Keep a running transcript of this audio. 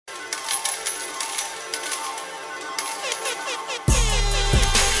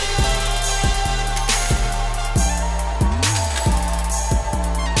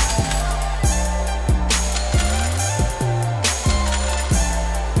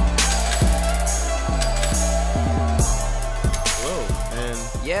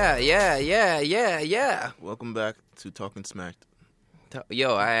Yeah. Welcome back to Talking Smacked.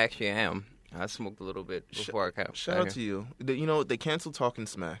 Yo, I actually am. I smoked a little bit before I came. Shout out to you. You know, they canceled Talking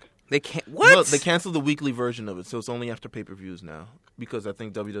Smack. They can't. What? No, they canceled the weekly version of it, so it's only after pay-per-views now. Because I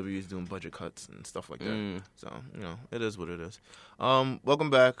think WWE is doing budget cuts and stuff like that. So, you know, it is what it is. Welcome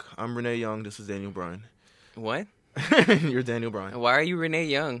back. I'm Renee Young. This is Daniel Bryan. What? You're Daniel Bryan. Why are you Renee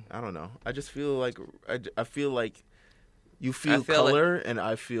Young? I don't know. I just feel like I feel like you feel color and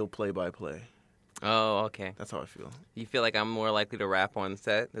I feel play-by-play. Oh, okay. That's how I feel. You feel like I'm more likely to rap on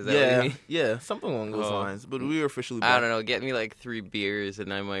set? Is that what you mean? Yeah, something along those lines. But we are officially back. I don't know. Get me like 3 beers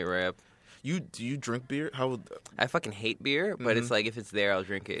and I might rap. Do you drink beer? I fucking hate beer, but it's like if it's there, I'll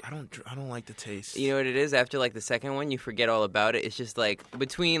drink it. I don't like the taste. You know what it is? After like the second one, you forget all about it. It's just like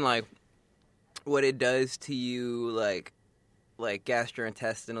between like what it does to you, like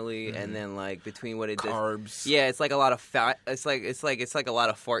gastrointestinally, and then like between what it does, carbs. Yeah, it's like a lot of fat. It's like a lot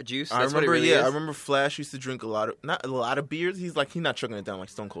of fart juice. That's I remember. What it really is. I remember Flash used to drink not a lot of beers. He's not chugging it down like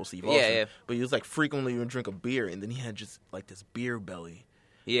Stone Cold Steve Austin. Yeah. But he was like frequently would drink a beer, and then he had just like this beer belly.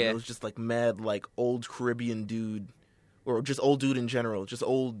 Yeah, and it was just like mad, like old Caribbean dude, or just old dude in general, just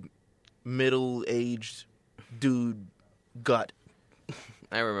old middle-aged dude gut.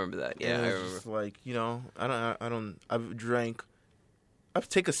 I remember that. Yeah, I remember. Just like, you know, I've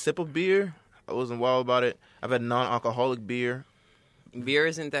taken a sip of beer. I wasn't wild about it. I've had non-alcoholic beer. Beer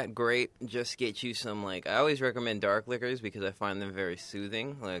isn't that great. Just get you some, like, I always recommend dark liquors because I find them very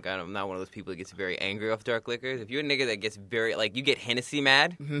soothing. Like, I'm not one of those people that gets very angry off dark liquors. If you're a nigga that gets very, like, you get Hennessy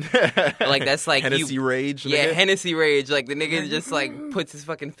mad. Like, that's like Hennessy rage? Yeah, nigga? Hennessy rage. Like, the nigga just, like, puts his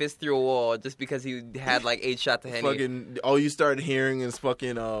fucking fist through a wall just because he had, like, 8 shots of Henny. Fucking, all you start hearing is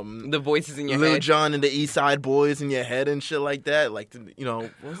fucking, the voices in your Lil head. Jon and the East Side Boys in your head and shit like that. Like, you know.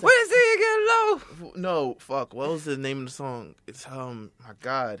 Where's he get low? No, fuck. What was the name of the song? It's, my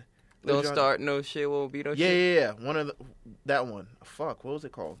God. Don't start no shit, won't be no shit. Yeah. That one. Fuck. What was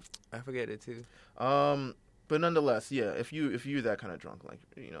it called? I forget it too. But nonetheless, yeah. If you're that kind of drunk, like,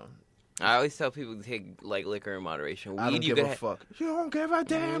 you know. I always tell people to take like liquor in moderation. Weed, I don't give a fuck. You don't give a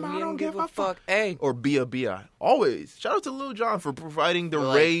damn. I don't give a fuck. Hey. Or be a bi. Always. Shout out to Lil Jon for providing the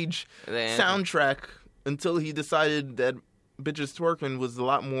Rage soundtrack until he decided that bitches twerking was a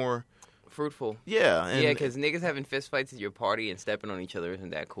lot more fruitful. Yeah. Because niggas having fistfights at your party and stepping on each other isn't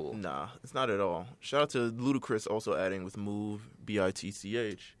that cool. Nah, it's not at all. Shout out to Ludacris also adding with Move,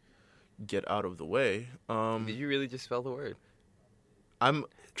 B-I-T-C-H. Get out of the way. Did you really just spell the word? I'm...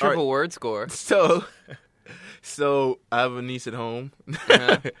 Triple word score. So I have a niece at home.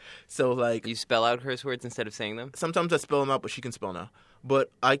 So, like... You spell out curse words instead of saying them? Sometimes I spell them out, but she can spell now.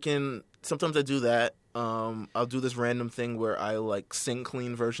 But sometimes I do that. I'll do this random thing where I like sing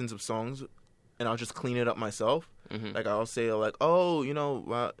clean versions of songs, and I'll just clean it up myself. Mm-hmm. Like I'll say like, oh, you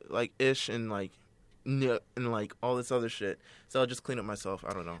know, like ish and like all this other shit. So I'll just clean it myself.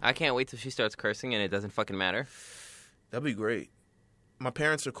 I don't know. I can't wait till she starts cursing and it doesn't fucking matter. That'd be great. My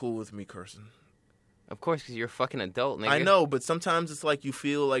parents are cool with me cursing. Of course, because you're a fucking adult, nigga. I know, but sometimes it's like you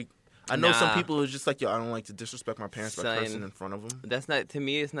feel like. I know some people are just like, yo, I don't like to disrespect my parents by cursing in front of them. That's not, to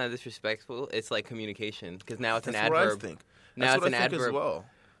me, it's not disrespectful. It's like communication. Because now it's an adverb. That's what I think. Now it's an adverb as well.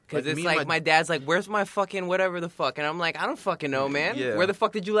 Because it's like my dad's like, where's my fucking whatever the fuck? And I'm like, I don't fucking know, man. Yeah. Where the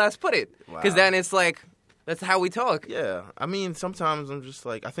fuck did you last put it? Because then it's like, that's how we talk. Yeah. I mean, sometimes I'm just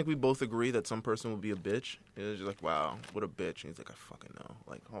like, I think we both agree that some person will be a bitch. It's just like, wow, what a bitch. And he's like, I fucking know.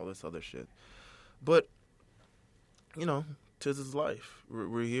 Like, all this other shit. But, you know, 'tis his life.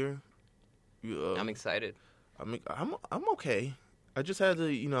 We're here. I'm excited. I'm okay. I just had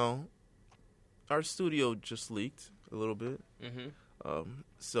to, you know, our studio just leaked a little bit. Mm-hmm.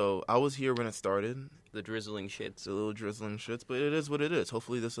 So I was here when it started. The drizzling shits. The little drizzling shits, but it is what it is.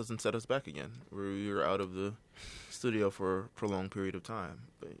 Hopefully this doesn't set us back again. We're out of the studio for a prolonged period of time.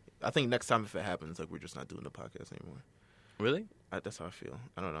 But I think next time if it happens, like we're just not doing the podcast anymore. Really? That's how I feel.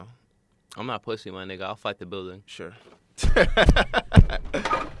 I don't know. I'm not pussy, my nigga. I'll fight the building. Sure.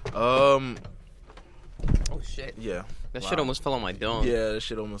 Oh shit. Yeah. That shit almost fell on my dome. Yeah, that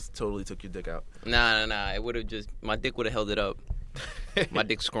shit almost totally took your dick out. Nah. It would have just, my dick would have held it up. My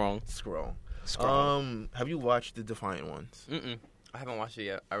dick's strong. Strong. Have you watched the Defiant Ones? Mm-mm. I haven't watched it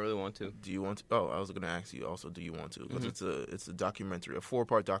yet. I really want to. Do you want to? Oh, I was going to ask you also, do you want to? Because it's a documentary, a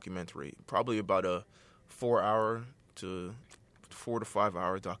 4-part documentary, probably about a 4 to 5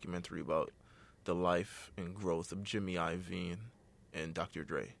 hour documentary about the life and growth of Jimmy Iovine and Dr.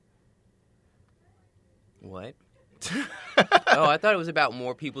 Dre. What? Oh, I thought it was about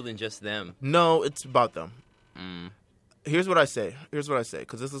more people than just them. No, it's about them. Here's what I say,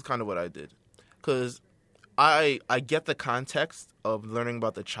 because this is kind of what I did. Because I get the context of learning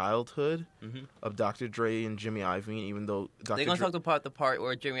about the childhood of Dr. Dre and Jimmy Iovine, even though Dr. They gonna Dre... talk about the part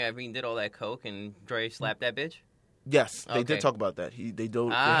where Jimmy Iovine did all that coke and Dre slapped that bitch? Yes, they Okay. did talk about that. They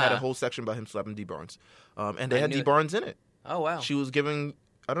had a whole section about him slapping D Barnes, and they had D Barnes in it. Oh wow! She was giving,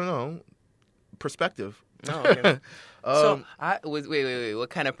 I don't know, perspective. Oh, okay. Wait.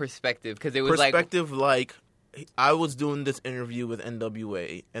 What kind of perspective? Because it was perspective like I was doing this interview with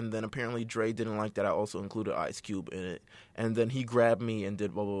NWA, and then apparently Dre didn't like that I also included Ice Cube in it, and then he grabbed me and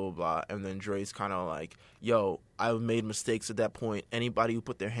did blah blah blah blah, and then Dre's kind of like, "Yo, I've made mistakes at that point. Anybody who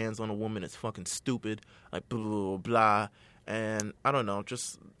put their hands on a woman is fucking stupid." Like blah blah blah, blah. And I don't know,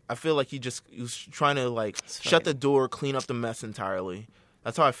 just I feel like he was trying to like shut the door, clean up the mess entirely.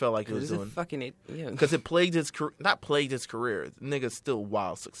 That's how I felt like he was doing. Because it plagued his career. Not plagued his career. The nigga's still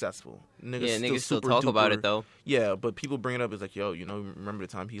wild successful. Niggas still talk about it, though. Yeah, but people bring it up as like, yo, you know, remember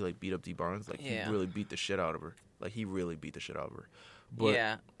the time he, like, beat up D Barnes? Like, he really beat the shit out of her. Like, he really beat the shit out of her. But,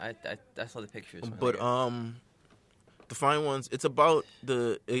 yeah, I saw the pictures. But, The Fine Ones, it's about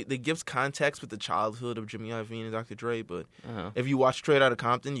it gives context with the childhood of Jimmy Iovine and Dr. Dre, but if you watch Straight Outta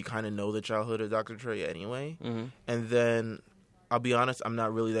Compton, you kind of know the childhood of Dr. Dre anyway. Mm-hmm. And then... I'll be honest, I'm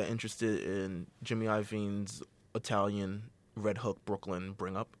not really that interested in Jimmy Iovine's Italian Red Hook Brooklyn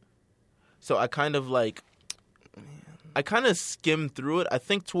bring up. So I kind of skimmed through it. I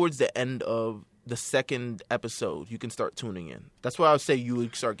think towards the end of the second episode, you can start tuning in. That's why I would say you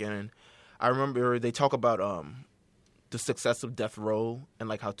would start getting. I remember they talk about the success of Death Row and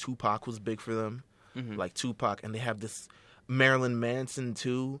like how Tupac was big for them. Mm-hmm. Like Tupac, and they have this Marilyn Manson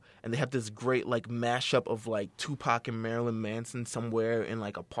too, and they have this great like mashup of like Tupac and Marilyn Manson somewhere in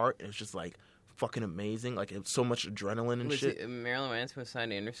like a park. And it's just like fucking amazing. Like it's so much adrenaline and shit. Marilyn Manson was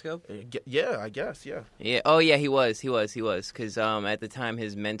signed to Interscope? Yeah, I guess. Yeah. Yeah. Oh yeah, he was. Because at the time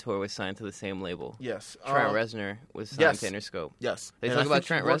his mentor was signed to the same label. Yes. Trent Reznor was signed to Interscope. Yes. They talk about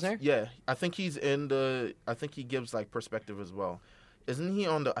Trent Reznor? Yeah, I think he's in the. I think he gives like perspective as well. Isn't he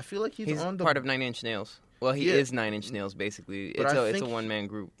on the? I feel like he's on the part of Nine Inch Nails. Well, he is Nine Inch Nails, basically. It's a one-man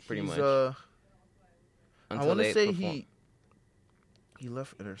group, pretty much. I want to say he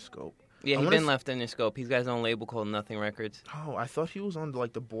left Interscope. Yeah, he's been left Interscope. He's got his own label called Nothing Records. Oh, I thought he was on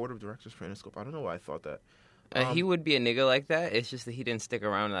like the board of directors for Interscope. I don't know why I thought that. He would be a nigga like that. It's just that he didn't stick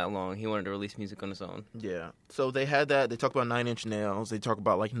around that long. He wanted to release music on his own. Yeah. So they had that. They talk about Nine Inch Nails. They talk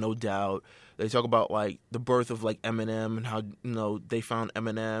about like No Doubt. They talk about like the birth of like Eminem and how they found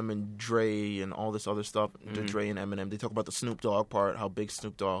Eminem and Dre and all this other stuff. Mm-hmm. Dre and Eminem. They talk about the Snoop Dogg part, how big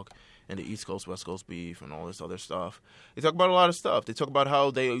Snoop Dogg and the East Coast West Coast beef and all this other stuff. They talk about a lot of stuff. They talk about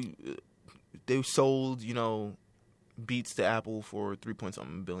how they sold Beats to Apple for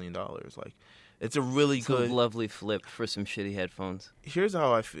 $3.something billion. Like. It's a really good... a lovely flip for some shitty headphones. Here's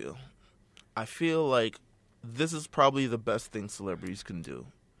how I feel. I feel like this is probably the best thing celebrities can do.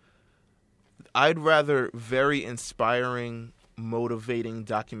 I'd rather very inspiring, motivating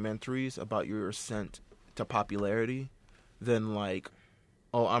documentaries about your ascent to popularity than like,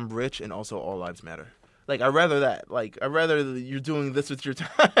 oh, I'm rich and also all lives matter. Like, I'd rather that. Like, I'd rather you're doing this with your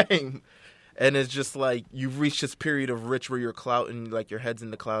time. And it's just like you've reached this period of rich where your clout and like your head's in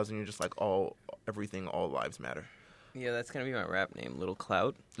the clouds and you're just like everything, all lives matter. Yeah, that's gonna be my rap name, Little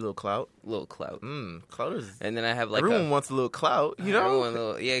Clout. Little Clout. Little Clout. Clout is. And then I have like everyone wants a little clout, you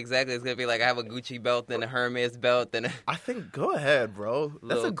know. Yeah, exactly. It's gonna be like I have a Gucci belt, then a Hermes belt, then. I think go ahead, bro.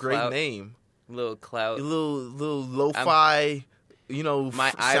 That's a great name. Little Clout. Little lo-fi.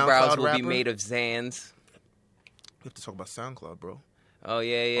 My eyebrows will rapper. Be made of Xans. We have to talk about SoundCloud, bro. Oh,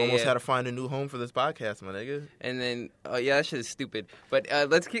 yeah. Almost had to find a new home for this podcast, my nigga. And then, that shit is stupid. But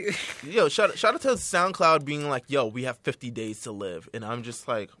let's keep... Yo, shout out to SoundCloud being like, yo, we have 50 days to live. And I'm just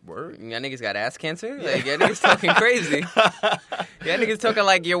like, word? Y'all niggas got ass cancer? Like, y'all niggas talking crazy. Y'all niggas talking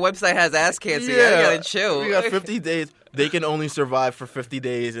like your website has ass cancer. Yeah. Y'all gotta chill. We got 50 days. They can only survive for 50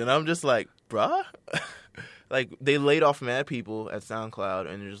 days. And I'm just like, bruh? Like, they laid off mad people at SoundCloud,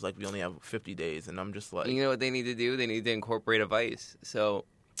 and they're just like, we only have 50 days. And I'm just like... You know what they need to do? They need to incorporate a vice. So,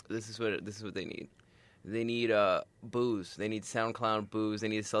 this is what they need. They need booze. They need SoundCloud booze. They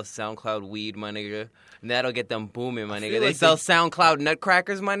need to sell SoundCloud weed, my nigga. And that'll get them booming, my nigga. They sell SoundCloud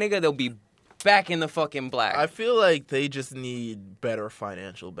nutcrackers, my nigga. They'll be back in the fucking black. I feel like they just need better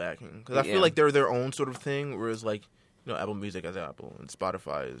financial backing. Because I feel like they're their own sort of thing, whereas, like, Apple Music is Apple, and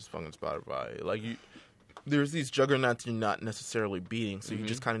Spotify is fucking Spotify. Like, there's these juggernauts you're not necessarily beating, so you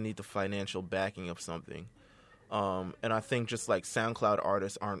just kind of need the financial backing of something. And I think just like SoundCloud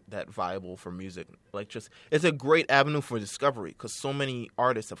artists aren't that viable for music. Like, it's a great avenue for discovery because so many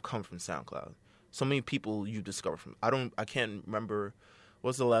artists have come from SoundCloud. So many people you discover from. I can't remember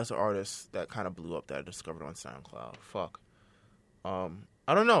What's the last artist that kind of blew up that I discovered on SoundCloud? Fuck. I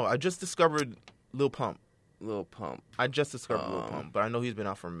don't know. I just discovered Lil Pump. Lil Pump. I just discovered Lil Pump, but I know he's been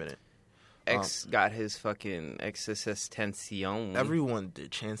out for a minute. X got his fucking Existencion. Everyone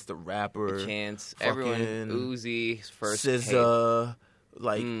did. Chance the Rapper. Chance. Everyone. Uzi. First. SZA.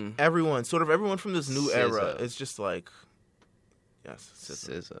 Like, everyone. Sort of everyone from this new era. It's just like, yes,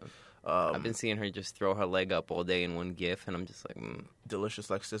 SZA. I've been seeing her just throw her leg up all day in one gif, and I'm just like, delicious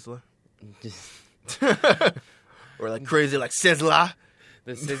like Sizzler. Or like crazy like Sizzler.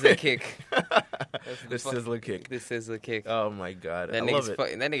 The Sizzler kick. The Sizzler kick. The Sizzler kick. Oh my god, I love it.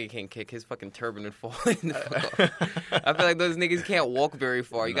 That nigga can't kick. His fucking turban would fall in the fuck off. I feel like those niggas can't walk very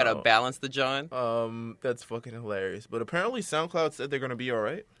far. You gotta balance the John. That's fucking hilarious. But apparently SoundCloud said they're gonna be all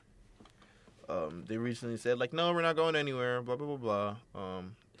right. They recently said like, no, we're not going anywhere. Blah blah blah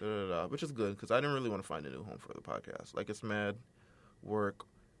blah. Which is good because I didn't really want to find a new home for the podcast. Like, it's mad work.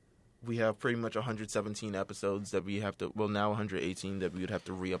 We have pretty much 117 episodes that we have to, well, now 118 that we would have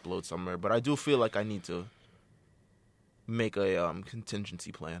to re-upload somewhere. But I do feel like I need to make a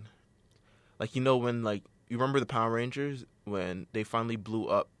contingency plan. Like, you know, when, like, you remember the Power Rangers when they finally blew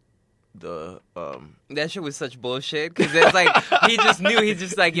up the that shit was such bullshit because it's like he just knew. He's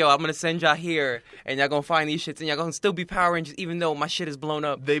just like, yo, I'm gonna send y'all here and y'all gonna find these shits and y'all gonna still be Power Rangers even though my shit is blown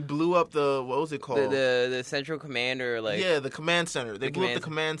up. They blew up the, what was it called, the central command, or like, yeah, the command center. They blew up the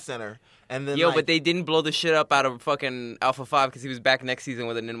command center, and then but they didn't blow the shit up out of fucking Alpha 5 because he was back next season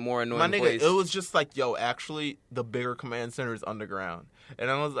with a more annoying my nigga voice. It was just like, yo, actually the bigger command center is underground, and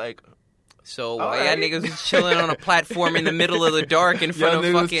I was like, so why y'all niggas was chilling on a platform in the middle of the dark in front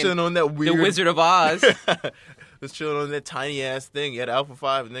of fucking on that weird... the Wizard of Oz? Was chilling on that tiny ass thing. You had Alpha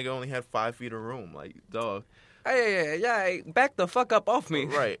 5, and nigga only had 5 feet of room. Like, dog. Hey, back the fuck up off me.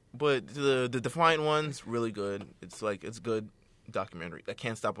 Right, but the Defiant one's really good. It's like, it's good documentary. That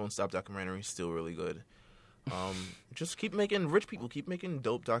Can't Stop Won't Stop documentary is still really good. Just keep making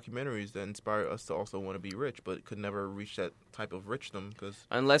dope documentaries that inspire us to also want to be rich, but could never reach that type of richdom because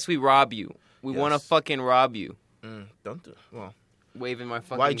unless we rob you, we want to fucking rob you. Don't do well. Waving my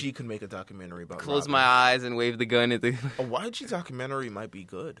fucking YG could make a documentary about. Close robbing. my eyes and wave the gun at the. A YG documentary might be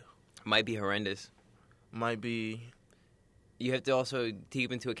good. Might be horrendous. Might be. You have to also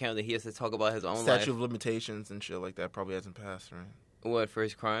take into account that he has to talk about his own statute of limitations and shit like that probably hasn't passed, right? What, for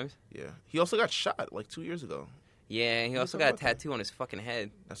his crimes? Yeah. He also got shot like 2 years ago. Yeah, he also got a tattoo on his fucking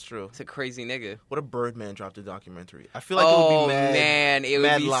head. That's true. It's a crazy nigga. What if Birdman dropped a documentary? I feel like it would be mad. Man, it would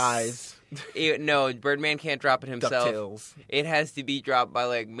mad be lies. No, Birdman can't drop it himself. DuckTales. It has to be dropped by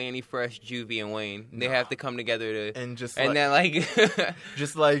like Manny Fresh, Juvie, and Wayne. They have to come together to and just and like, then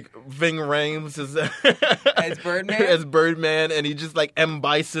just like Ving Rhames is as Birdman, and he just like M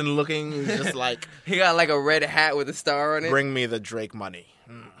Bison looking. He's just like he got like a red hat with a star on it. Bring me the Drake money.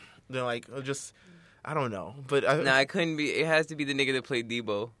 They're like just. I don't know, but it couldn't be. It has to be the nigga that played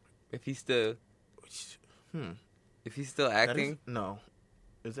Debo, if he's still, if he's still acting. No,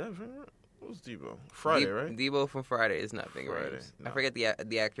 is that what's Debo? Friday, right? Debo from Friday is not Ving Rhames. No. I forget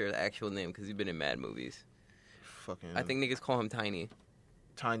the actor's actual name because he's been in mad movies. Fucking. I think niggas call him Tiny.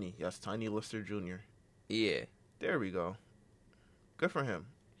 Tiny, yes, Tiny Lister Jr. Yeah. There we go. Good for him.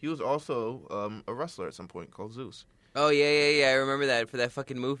 He was also a wrestler at some point called Zeus. Oh, yeah. I remember that for that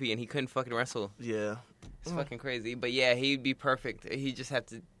fucking movie, and he couldn't fucking wrestle. Yeah. It's fucking crazy. But yeah, he'd be perfect. He'd just have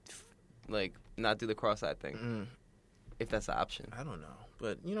to, like, not do the cross-eyed thing. If that's the option. I don't know.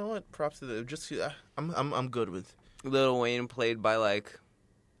 But you know what? Props to the... Just, I'm good with... Lil Wayne played by, like,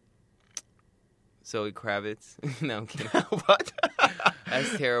 Zoe Kravitz. No, I'm kidding. What?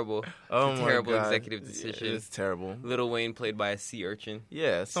 That's terrible. Oh, my terrible God. Executive decision. It's terrible. Lil Wayne played by a sea urchin.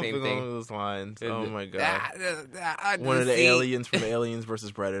 Yeah, something Same thing. along those lines. Oh, my God. One of the aliens from Aliens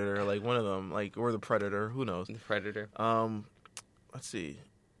versus Predator. Like, one of them. Like, or the Predator. Who knows? The Predator. Let's see.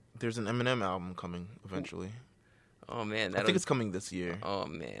 There's an Eminem album coming eventually. Oh, man. I think it's coming this year. Oh,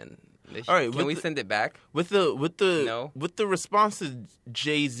 man. All right, can we send it back? With the response to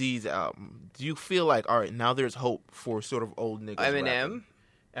Jay-Z's album, do you feel like, all right, now there's hope for sort of old niggas Eminem?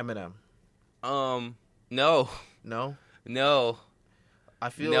 Eminem. No. No? I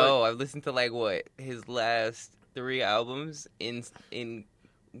feel like... I've listened to, like, what? His last 3 albums in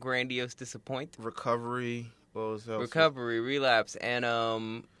grandiose disappointment. Recovery. What was that? Recovery, Relapse, and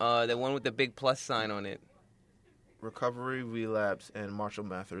the one with the big plus sign on it. Recovery, Relapse, and Marshall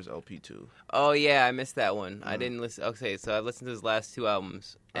Mathers LP2. Oh, yeah, I missed that one. I didn't listen. Okay, so I listened to his last 2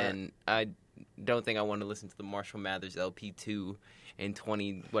 albums, and I don't think I want to listen to the Marshall Mathers LP2 in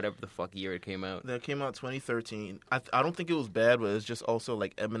 20, whatever the fuck year it came out. That came out 2013. I don't think it was bad, but it's just also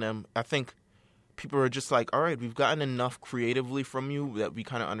like Eminem. I think people are just like, all right, we've gotten enough creatively from you that we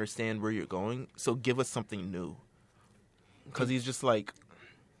kind of understand where you're going, so give us something new. Because he's just like,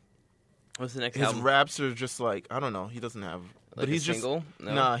 what's the next his album? raps are just like, I don't know, he doesn't have, Like but he's a single? just,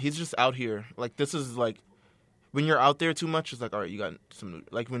 No? nah, he's just out here. Like, this is like, when you're out there too much, it's like, all right, you got some new,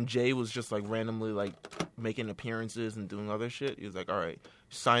 like when Jay was just like randomly like making appearances and doing other shit, he was like, all right,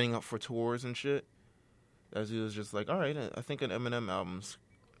 signing up for tours and shit. As he was just like, all right, I think an Eminem album's,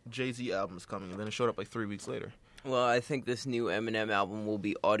 Jay-Z album's coming, and then it showed up like 3 weeks later. Well, I think this new Eminem album will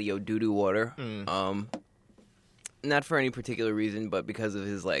be audio doo-doo water. Not for any particular reason, but because of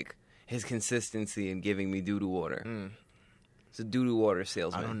his consistency in giving me doo-doo water. It's a doo-doo water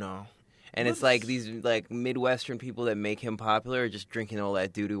salesman. I don't know. And it's like these like Midwestern people that make him popular are just drinking all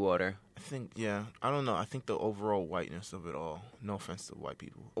that doo-doo water. I think, yeah, I don't know. I think the overall whiteness of it all, no offense to white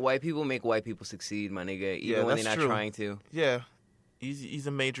people. White people make white people succeed, my nigga, even when they're not trying to. Yeah, he's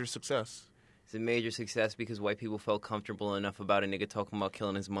a major success. It's a major success because white people felt comfortable enough about a nigga talking about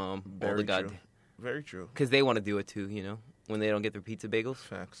killing his mom. Very true. Very true. Because they want to do it too, you know, when they don't get their pizza bagels.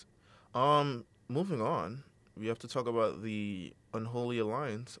 Facts. Moving on, we have to talk about the unholy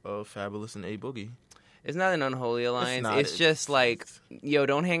alliance of Fabulous and A Boogie. It's not an unholy alliance. It's not. just like, yo,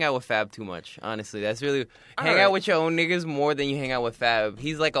 don't hang out with Fab too much. Honestly, that's really hang right. out with your own niggas more than you hang out with Fab.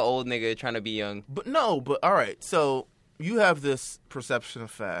 He's like an old nigga trying to be young. But all right. So you have this perception of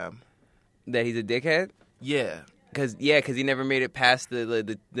Fab That he's a dickhead. Yeah. Cause he never made it past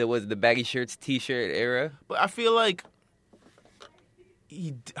the baggy shirts, t-shirt era. But I feel like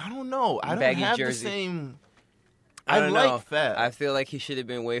I don't know. I don't Baggy have jersey. the same. I don't know. like Fab. I feel like he should have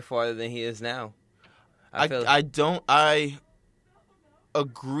been way farther than he is now. I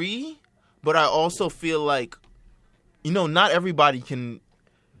agree, but I also feel like, not everybody can.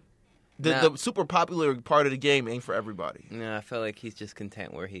 The super popular part of the game ain't for everybody. No, I feel like he's just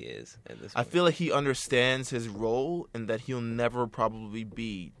content where he is at this point. I feel like he understands his role and that he'll never probably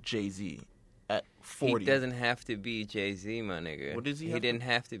be Jay-Z at 40. He doesn't have to be Jay-Z, my nigga. What does he He have didn't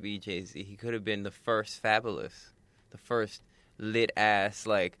have to be Jay-Z. He could have been the first Fabulous. The first lit-ass,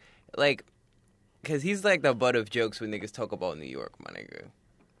 because he's like the butt of jokes when niggas talk about New York, my nigga.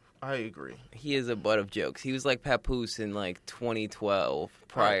 I agree. He is a butt of jokes. He was like Papoose in 2012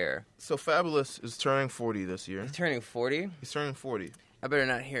 prior. Right. So Fabulous is turning 40 this year. He's turning 40? He's turning 40. I better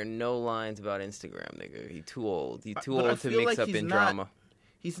not hear no lines about Instagram, nigga. He too old. He too But I old to feel mix like up he's in not- drama.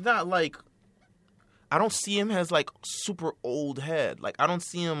 He's not like, I don't see him as like super old head. Like I don't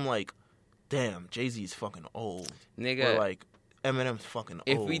see him like, damn, Jay-Z's fucking old. Nigga. Or like Eminem's fucking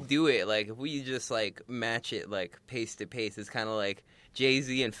If old. we do it, if we just, match it, pace to pace, it's kind of like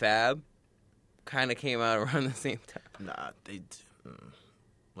Jay-Z and Fab kind of came out around the same time. Nah,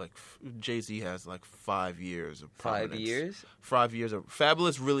 Jay-Z has 5 years of prominence. 5 years? 5 years of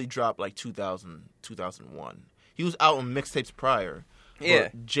Fabulous really dropped 2000, 2001. He was out on mixtapes prior. Yeah.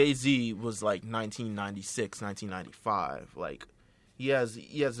 But Jay-Z was 1996, 1995. He has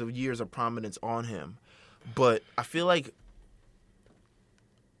years of prominence on him. But I feel like,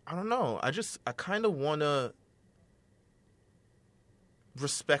 I don't know. I kind of want to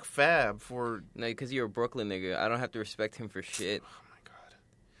respect Fab for... No, because you're a Brooklyn nigga. I don't have to respect him for shit. Oh, my God.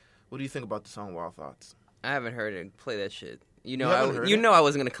 What do you think about the song Wild Thoughts? I haven't heard it. Play that shit. You haven't heard it? I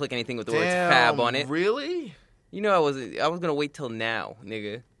wasn't going to click anything with the words Fab on it. Really? I was going to wait till now,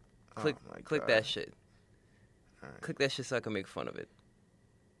 nigga. Click God. that shit. Right. Click that shit so I can make fun of it.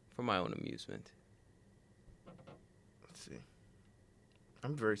 For my own amusement. Let's see.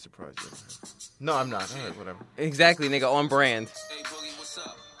 I'm very surprised. No, I'm not. All right, whatever. Exactly, nigga. On brand. Hey, Boogie, what's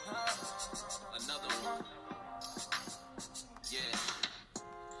up? Another one. Yeah.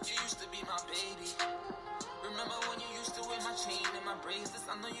 You used to be my baby. Remember when you used to wear my chain and my bracelets?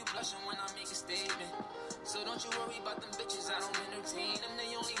 I know you blushing when I make a statement. So don't you worry about them bitches. I don't entertain them.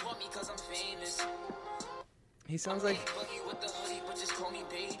 They only want me cause I'm famous. He sounds like... Boogie with the hoodie, but just call me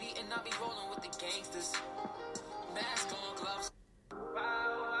baby. And I be rolling with the gangsters. Mask on, gloves.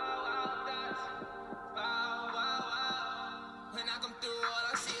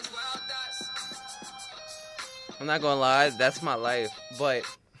 I'm not going to lie. That's my life. But...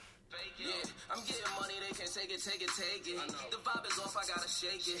 Yeah, I'm getting money, they can't take it. The vibe is off, I gotta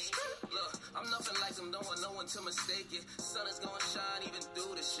shake it. Look, I'm nothing like them, don't want no one to mistake it. Sun is gonna shine even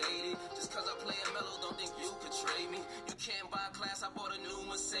through the shady. Just cause I play it mellow, don't think you could trade me. You can't buy class, I bought a new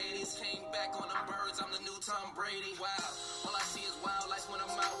Mercedes. Came back on them birds, I'm the new Tom Brady. Wow, all I see is wildlife when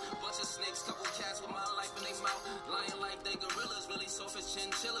I'm out. Bunch of snakes, couple cats with my life in they mouth. Lying like they gorillas, really soft as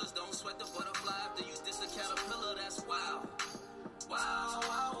chinchillas. Don't sweat the butterfly, if they use this a caterpillar, that's wild. Wow,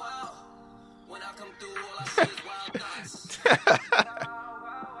 wow, wow. When I come through, all I see is wild thoughts.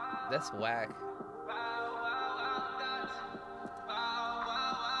 That's whack.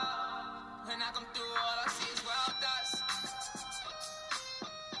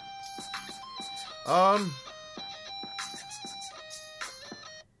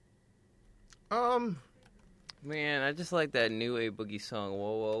 Man, I just like that new A Boogie song,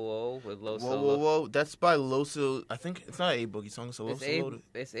 Whoa, Whoa, Whoa, with Lo Whoa, Solo. whoa, whoa. That's by Loso. I think it's not a Boogie song. It's a Loso Loaded.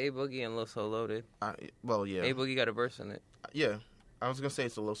 It's A Boogie and Lo Loaded. Well, yeah. A Boogie got a verse in it. Yeah. I was gonna say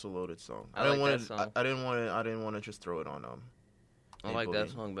it's a Loso Loaded song. I like that song. I didn't want to just throw it on I like that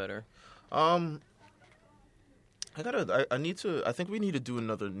song better. I need to. I think we need to do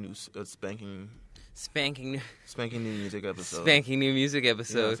another new spanking new music episode. Spanking new music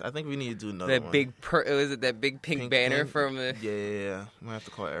episode. Yes, I think we need to do another one. Was it that big pink banner from? Yeah. Might have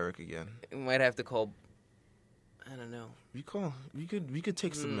to call Eric again. Might have to call. I don't know. We could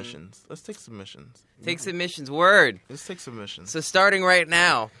take submissions. Let's take submissions. Take submissions. Word. Let's take submissions. So starting right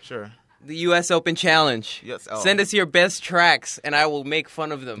now. Sure. The U.S. Open Challenge. Yes. Send us your best tracks, and I will make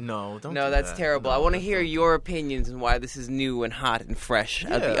fun of them. No, don't. No, do that's that. terrible. No, I want to hear your opinions and why this is new and hot and fresh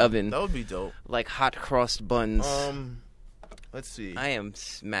out the oven. That would be dope. Like hot crossed buns. Let's see. I am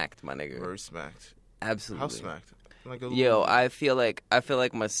smacked, my nigga. Very smacked. Absolutely. How smacked? Like a Yo, I feel like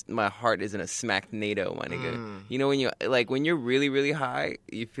my heart is in a smacked NATO, my nigga. You know when when you're really really high,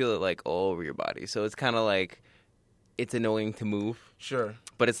 you feel it like all over your body. So it's kind of like it's annoying to move. Sure.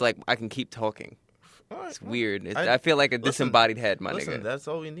 But it's like I can keep talking. All right, It's weird. I feel like a disembodied head, my nigga. That's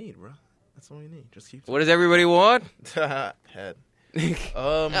all we need, bro. That's all we need. Just keep. What does everybody want? Head.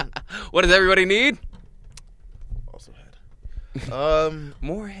 What does everybody need? Also head.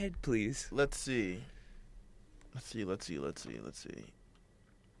 More head, please. Let's see. Let's see.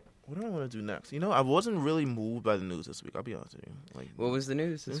 What do I want to do next? You know, I wasn't really moved by the news this week. I'll be honest with you. Like, what was the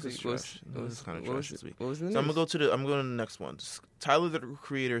news this week? It was kind of trash this week. What was the news? So I'm going to the next one. Tyler, the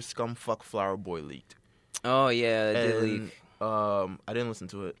Creator, Scumfuck Flower Boy leaked. Oh, yeah, it did leak. I didn't listen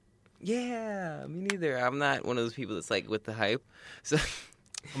to it. Yeah, me neither. I'm not one of those people that's like with the hype. So I'm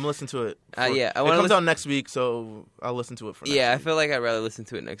going to listen to it. Yeah, it comes out next week, so I'll listen to it for next week. I feel like I'd rather listen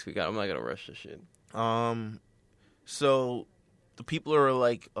to it next week. I'm not going to rush this shit. So the people are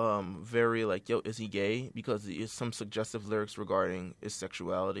like very like, yo, is he gay? Because there's some suggestive lyrics regarding his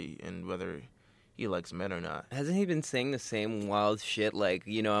sexuality and whether he likes men or not. Hasn't he been saying the same wild shit like,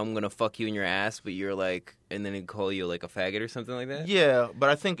 you know, I'm gonna fuck you in your ass, but you're like, and then he'd call you like a faggot or something like that? Yeah, but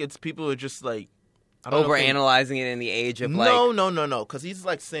I think it's people are just like overanalyzing it in the age of like no, because he's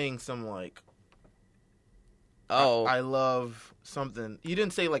like saying some like, I love something. He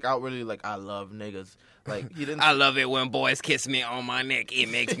didn't say like outwardly like I love niggas. Like he didn't. I love it when boys kiss me on my neck. It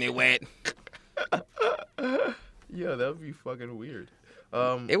makes me wet. Yeah, that would be fucking weird.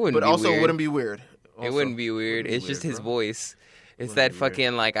 It wouldn't. But be also weird. Wouldn't be weird. It wouldn't be weird. It's just his voice. It's that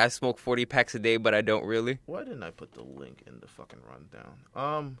fucking like I smoke 40 packs a day, but I don't really. Why didn't I put the link in the fucking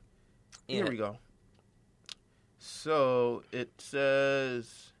rundown? Here we go. So it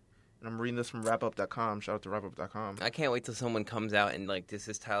says. And I'm reading this from wrapup.com. Shout out to wrapup.com. I can't wait till someone comes out and like this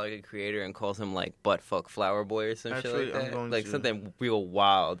is Tyler the Creator and calls him like butt fuck flower boy or some shit like that. I'm going like to. Something real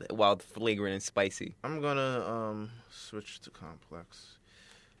wild, flagrant and spicy. I'm gonna switch to complex.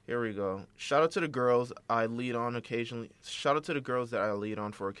 Here we go. Shout out to the girls I lead on occasionally. Shout out to the girls that I lead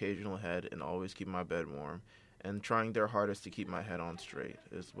on for occasional head and always keep my bed warm and trying their hardest to keep my head on straight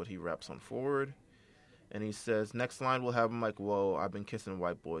is what he raps on forward. And he says, next line will have him like, whoa, I've been kissing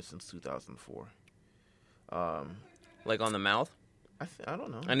white boys since 2004. Like on the mouth? I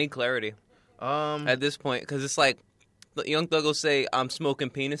don't know. I need clarity. At this point, because it's like, Young Thug will say, I'm smoking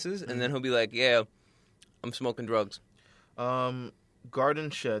penises, and then he'll be like, yeah, I'm smoking drugs. Garden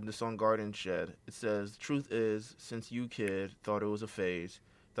Shed, the song Garden Shed, it says, truth is, since you kid thought it was a phase,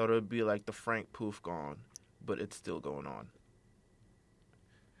 thought it would be like the Frank Poof gone, but it's still going on.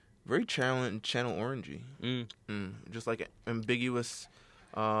 Very channel orangey. Just like ambiguous.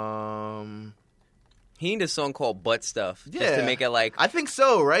 He needs a song called Butt Stuff. Yeah. Just to make it like. I think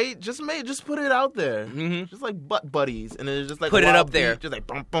so, right? Just put it out there. Mm-hmm. Just like butt buddies. And it's just like. Put it up there. Just like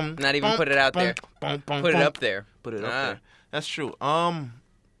bum, bum. Not even put it out there. Put it up there. Put it up there. That's true.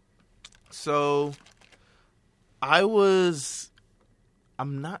 So. I'm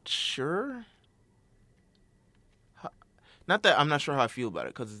not sure. Not that I'm not sure how I feel about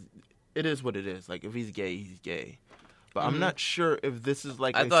it, because it is what it is. Like, if he's gay, he's gay. But I'm not sure if this is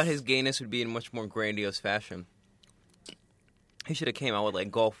like... I thought his gayness would be in much more grandiose fashion. He should have came out with,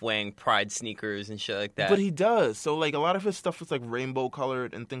 like, Golf Wang Pride sneakers and shit like that. But he does. So, like, a lot of his stuff is, like,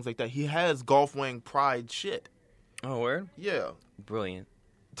 rainbow-colored and things like that. He has Golf Wang Pride shit. Oh, word? Yeah. Brilliant.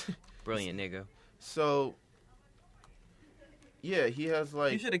 Brilliant, nigga. So... Yeah, he has,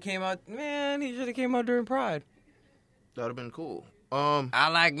 like... He should have came out... Man, he should have came out during Pride. That would have been cool. I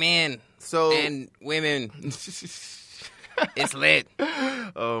like men so and women. It's lit.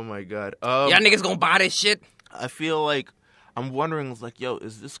 Oh my god. Y'all niggas gonna buy this shit? I feel like I'm wondering, like, yo,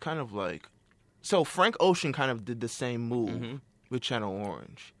 is this kind of like? So Frank Ocean kind of did the same move with Channel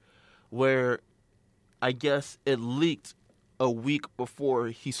Orange, where I guess it leaked a week before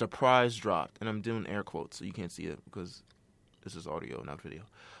he surprise dropped, and I'm doing air quotes so you can't see it because this is audio, not video.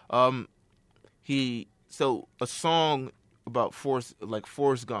 A song about Forrest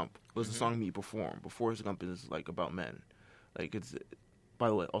Gump was a song he performed, but Forrest Gump is like about men. Like it's, by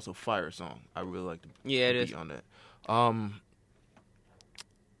the way, also fire song. I really like the beat on that.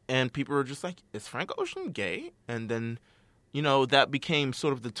 And people were just like, is Frank Ocean gay? And then, that became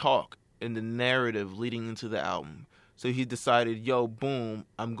sort of the talk and the narrative leading into the album. So he decided, yo, boom,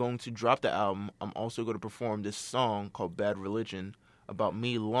 I'm going to drop the album. I'm also going to perform this song called Bad Religion about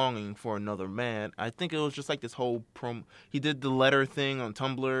me longing for another man. I think it was just like this whole promo. He did the letter thing on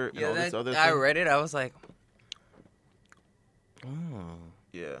Tumblr and all this other thing. I read it. I was like, oh.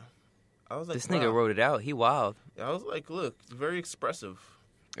 Yeah. I was like, this nigga wrote it out. He wild. I was like, look, it's very expressive.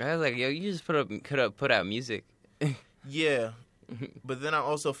 I was like, yo, you just put out music. Yeah. But then I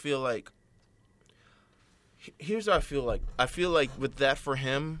also feel like, here's what I feel like. I feel like with that for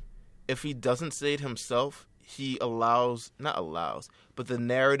him, if he doesn't say it himself, he but the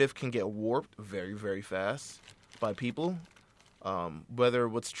narrative can get warped very, very fast by people. Whether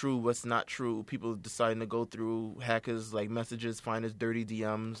what's true, what's not true, people deciding to go through hackers like messages, find his dirty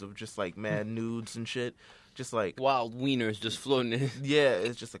DMs of just like mad nudes and shit. Just like wild wieners just floating in. Yeah,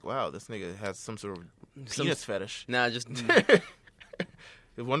 it's just like, wow, this nigga has some sort of penis fetish. Nah, just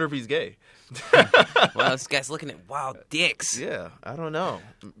I wonder if he's gay. Wow, this guy's looking at wild dicks. Yeah, I don't know.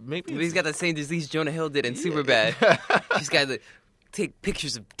 Maybe he's got the same disease Jonah Hill did in Superbad. He's got to take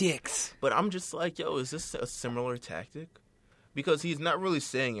pictures of dicks. But I'm just like, yo, is this a similar tactic? Because he's not really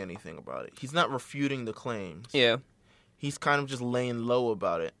saying anything about it. He's not refuting the claims. Yeah. He's kind of just laying low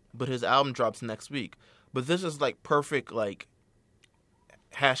about it. But his album drops next week. But this is like perfect, like,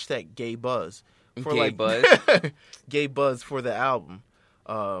 hashtag gay buzz. For gay buzz? Gay buzz for the album.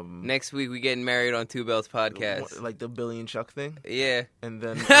 Next week we getting married on Two Bells podcast. Like the Billy and Chuck thing? Yeah. And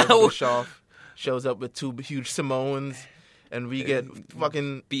then Bischoff shows up with two huge Samoans. And we get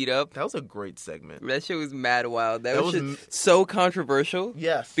fucking beat up. That was a great segment. That shit was mad wild. That was so controversial.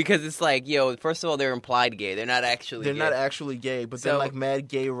 Yes. Because it's like, yo, first of all, they're implied gay. They're not actually gay. They're not actually gay. But then, like, mad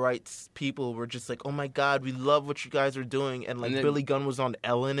gay rights people were just like, oh, my God, we love what you guys are doing. And, like, Billy Gunn was on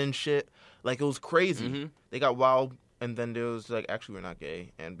Ellen and shit. Like, it was crazy. Mm-hmm. They got wild. And then there was like, actually, we're not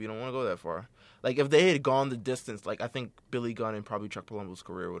gay. And we don't want to go that far. Like, if they had gone the distance, like, I think Billy Gunn and probably Chuck Palumbo's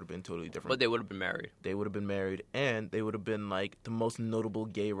career would have been totally different. But they would have been married. They would have been married. And they would have been, like, the most notable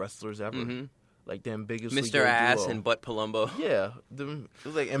gay wrestlers ever. Mm-hmm. Like, the ambiguously Mr. gay Ass duo. and Butt Palumbo. Yeah. It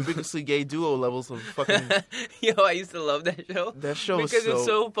was, like, ambiguously gay duo levels of fucking... Yo, I used to love that show. That show because it's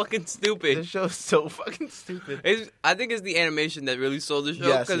so fucking stupid. That show is so fucking stupid. I think it's the animation that really sold the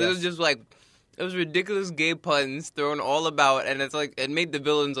show. Because it was just, like... It was ridiculous gay puns thrown all about, and it's like it made the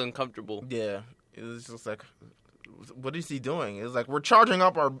villains uncomfortable. Yeah, it was just like, what is he doing? It was like, we're charging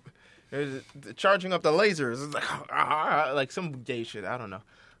up the lasers. It's like some gay shit. I don't know,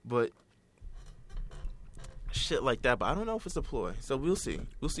 but shit like that. But I don't know if it's a ploy. So we'll see.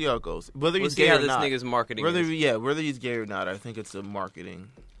 We'll see how it goes. Whether he's gay or not. This nigga's marketing. Whether he's gay or not, I think it's a marketing.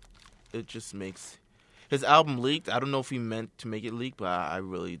 It just makes. His album leaked. I don't know if he meant to make it leak, but I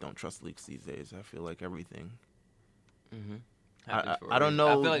really don't trust leaks these days. I feel like everything. Mm-hmm. I don't know.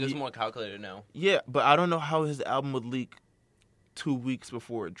 I feel like it's more calculated now. Yeah, but I don't know how his album would leak 2 weeks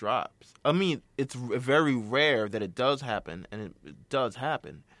before it drops. I mean, it's very rare that it does happen, and it does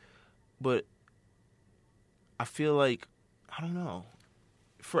happen. But I feel like, I don't know.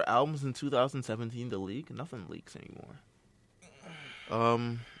 For albums in 2017 to leak, nothing leaks anymore.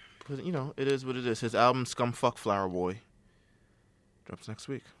 But, you know, it is what it is. His album, Scumfuck Flower Boy, drops next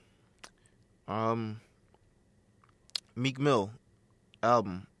week. Meek Mill,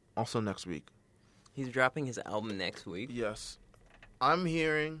 album, also next week. He's dropping his album next week? Yes. I'm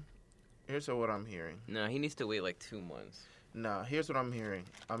hearing... Here's what I'm hearing. No, he needs to wait like 2 months. Nah, here's what I'm hearing.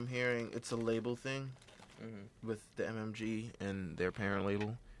 I'm hearing it's a label thing with the MMG and their parent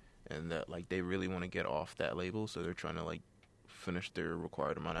label. And that, like, they really want to get off that label, so they're trying to, like, finish their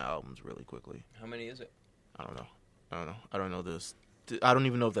required amount of albums really quickly. How many is it? I don't know. I don't know this. I don't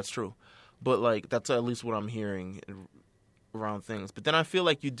even know if that's true. But, like, that's at least what I'm hearing around things. But then I feel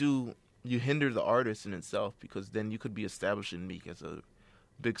like you hinder the artist in itself, because then you could be establishing Meek as a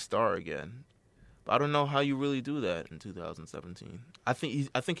big star again. But I don't know how you really do that in 2017. I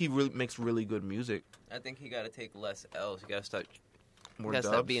think he really makes really good music. I think he got to take less L's. You got to start More dubs.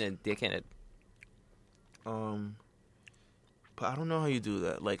 Stop being a dickhead. But I don't know how you do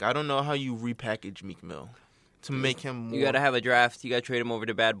that. Like, I don't know how you repackage Meek Mill to make him more... You got to have a draft. You got to trade him over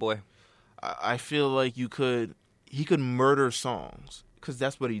to Bad Boy. I feel like he could murder songs because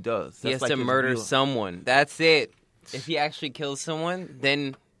that's what he does. He has to murder someone. That's it. If he actually kills someone,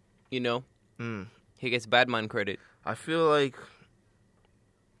 then, he gets Badman credit. I feel like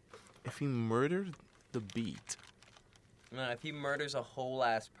if he murdered the beat... No, if he murders a whole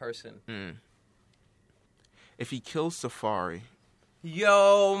ass person. If he kills Safari...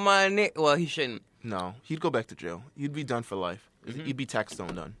 Yo, my nigga. Well, he shouldn't. No, he'd go back to jail. He'd be done for life. He'd be tax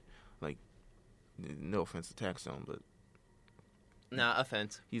stone done. Like, no offense to tax stone, but... Nah,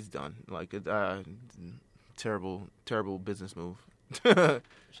 offense. He's done. Like, terrible, terrible business move. Shout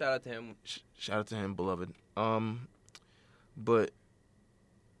out to him. Shout out to him, beloved. But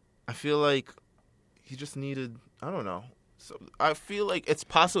I feel like he just needed... I don't know. So I feel like it's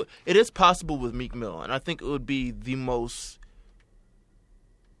possible. It is possible with Meek Mill, and I think it would be the most...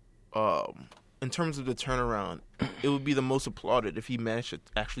 in terms of the turnaround, it would be the most applauded if he managed to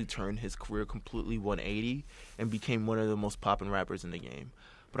actually turn his career completely 180 and became one of the most poppin' rappers in the game.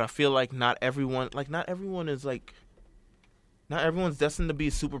 But I feel like not everyone's destined to be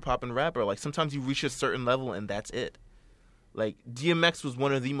a super poppin' rapper. Like, sometimes you reach a certain level and that's it. Like, DMX was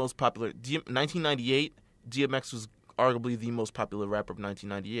one of the most popular... 1998, DMX was arguably the most popular rapper of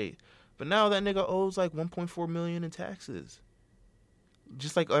 1998. But now that nigga owes like $1.4 million in taxes.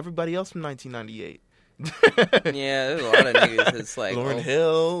 Just like everybody else from 1998. Yeah, there's a lot of niggas. It's like Lauryn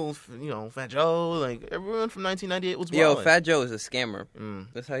Hill, Fat Joe, like everyone from 1998 was Yo, wildin'. Fat Joe is a scammer.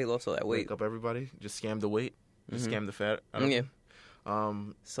 That's how he lost all that weight. Wake up, everybody. Just scam the weight. Just scam the fat. Yeah.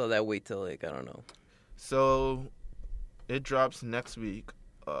 So that weight till like, I don't know. So it drops next week.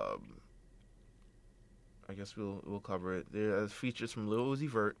 I guess we'll cover it. There's features from Lil Uzi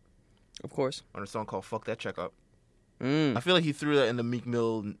Vert. Of course. On a song called "Fuck That Checkup." I feel like he threw that in the Meek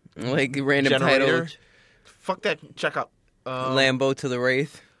Mill like random generator. title. Fuck that checkup. Lambo to the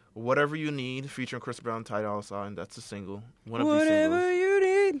Wraith. Whatever You Need, featuring Chris Brown, Ty Dolla $ign. That's a single. One of Whatever these singles.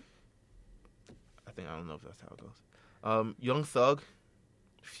 you need. I don't know if that's how it goes. Young Thug,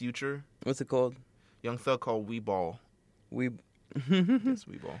 Future. What's it called? Young Thug called We Ball. Yes,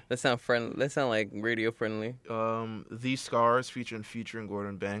 We Ball. That sound friendly. That sound like radio friendly. These Scars, featuring Future and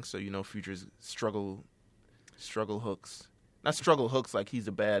Gordon Banks. So Future's struggle hooks. Not struggle hooks like he's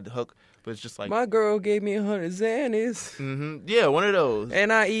a bad hook, but it's just like... My girl gave me 100 Xannies. Yeah, one of those.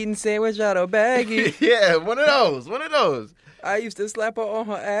 And I eating sandwich out of baggie. Yeah, one of those. I used to slap her on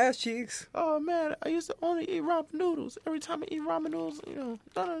her ass cheeks. Oh, man, I used to only eat ramen noodles. Every time I eat ramen noodles,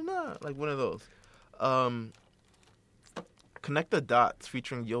 like one of those. Connect the Dots,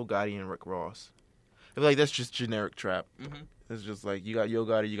 featuring Yo Gotti and Rick Ross. I feel like that's just generic trap. It's just like, you got Yo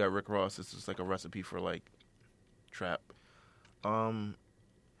Gotti, you got Rick Ross. It's just like a recipe for, like, trap.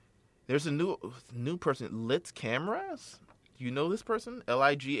 There's a new person, Litz Cameras. Do you know this person?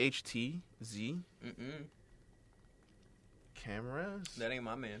 Lightz. Cameras? That ain't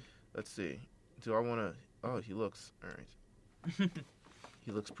my man. Let's see. Do I want to... Oh, he looks... All right.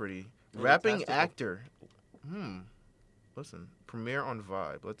 He looks pretty. Rapping actor. Listen. Premiere on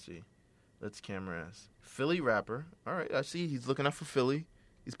Vibe. Let's see. Litz Cameras. Philly rapper. All right. I see. He's looking out for Philly.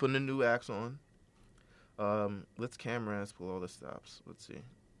 He's putting a new axe on. Litz Cameras. Pull all the stops. Let's see.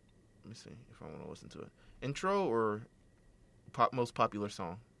 Let me see if I want to listen to it. Intro or most popular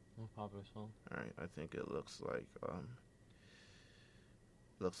song? Most popular song. All right. I think it looks like...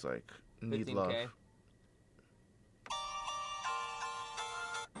 Need 15K. Love.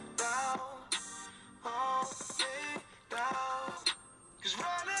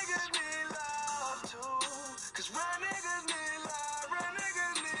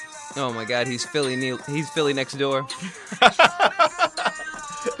 Oh my God, he's Philly next door.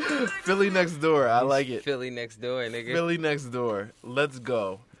 Philly next door. I like it. Philly next door, nigga. Philly next door. Let's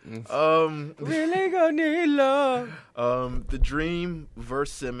go. Really gonna need love. The Dream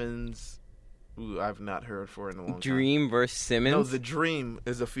verse Simmons. Ooh, I've not heard for it in a long time. Dream versus Simmons? No, The Dream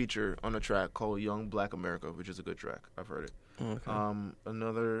is a feature on a track called Young Black America, which is a good track. I've heard it. Okay.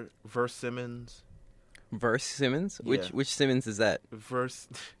 Another verse Simmons. Verse Simmons? Yeah. Which Simmons is that? The verse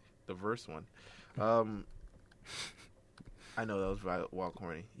one. I know that was wild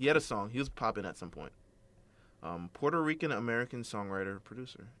corny. He had a song. He was popping at some point. Puerto Rican American songwriter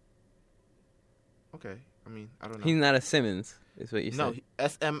producer. Okay, I mean, I don't know. He's not a Simmons, is what you said. No,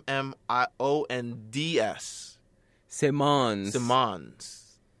 Smonds. Simmons.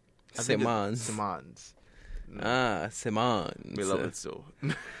 Simmons. Simmons. Ah, Simmons. We love it so.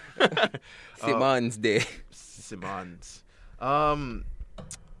 Simmons Day. Simmons.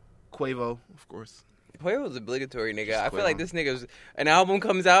 Quavo, of course. Quavo's obligatory, nigga. Just I feel like Quavo. this nigga's an album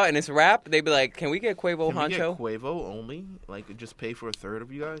comes out and it's rap. They be like, "Can we get Quavo Can we get Honcho Quavo only? Like, just pay for a third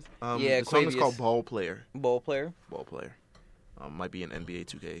of you guys? Yeah, the song is Quavious. called Ball Player. ball player?" Ball Player. Might be an NBA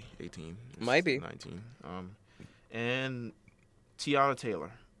 2K18. Might be 19. And Tiana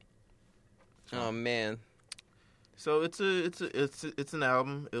Taylor. Oh man, So it's an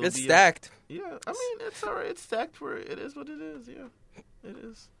album. It'll it's be stacked. Yeah, I mean it's alright. It's stacked for it. It is what it is. Yeah, it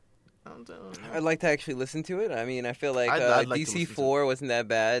is. I'm telling you. I'd like to actually listen to it. I mean, I feel like I'd like to listen to DC4 wasn't that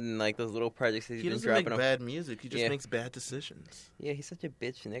bad, and like those little projects that he's He been doesn't dropping. make bad music. He just Yeah. makes bad decisions. Yeah, he's such a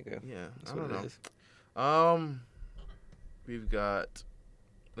bitch, nigga. Yeah, That's I what don't it know. is. We've got.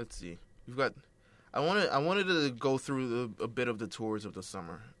 Let's see. We've got. I wanted to go through a bit of the tours of the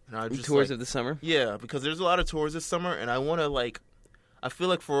summer. And I just Tours of the summer. Yeah, because there's a lot of tours this summer, and I want to I feel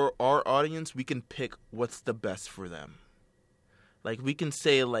like for our audience, we can pick what's the best for them. Like we can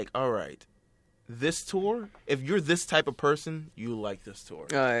say all right, this tour. If you're this type of person, you like this tour.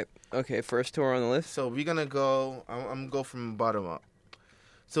 All right. Okay. First tour on the list. So we're gonna go. I'm gonna go from bottom up.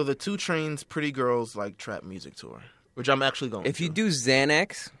 So the 2 Trainz Pretty Girls Like Trap Music tour, which I'm actually going. If you to. do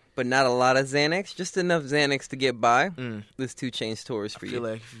Xanax, but not a lot of Xanax, just enough Xanax to get by, this 2 Chainz tour is for I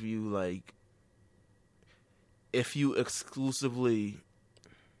you. feel like if you exclusively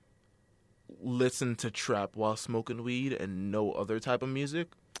listen to trap while smoking weed and no other type of music,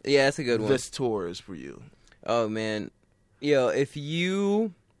 Yeah, that's a good one. this tour is for you. Oh man, yo, if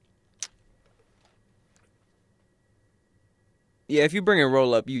you bring a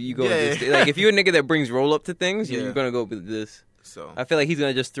roll up, you go with this. Yeah. Like if you're a nigga that brings roll up to things, Yeah. you're gonna go with this. So I feel like he's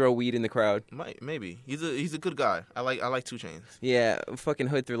gonna just throw weed in the crowd. maybe he's a good guy. I like 2 Chainz. Yeah, fucking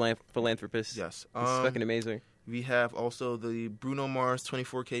hood through philanthropist. Yes, It's fucking amazing. We have also the Bruno Mars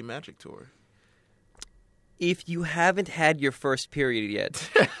 24K Magic Tour. If you haven't had your first period yet,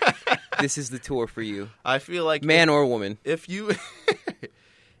 this is the tour for you, I feel like man or woman. if you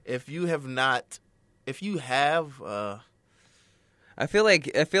if you have I feel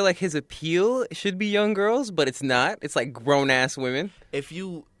like his appeal should be young girls, but it's not. It's like grown ass women.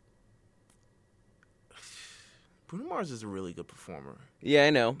 Bruno Mars is a really good performer, Yeah, I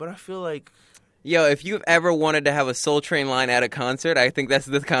know. but I feel like Yo, if you've ever wanted to have a Soul Train line at a concert, I think that's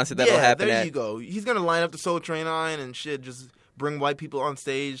the concert that'll happen there at. you go. He's gonna line up the Soul Train line and shit, just bring white people on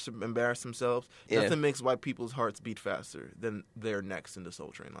stage to embarrass themselves. Yeah. Nothing makes white people's hearts beat faster than their necks in the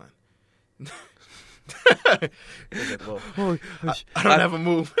Soul Train line. Like, well, I don't have a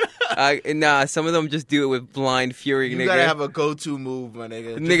move. Nah, some of them just do it with blind fury, You nigga. gotta have a go-to move, my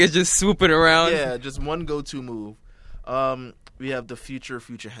nigga. Niggas just swooping around. Yeah, just one go-to move. We have the Future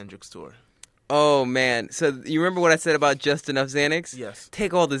Hendrix tour. Oh, man. So you remember what I said about just enough Xanax? Yes.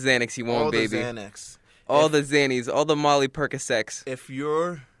 Take all the Xanax you want, All baby. the Xanax. All the Xannies. All the Molly Percocets. If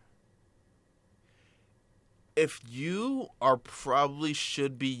you are probably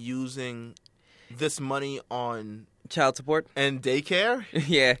should be using this money on Child support? and daycare,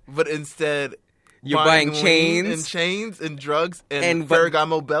 Yeah. but instead You're buying weed chains. and drugs and And-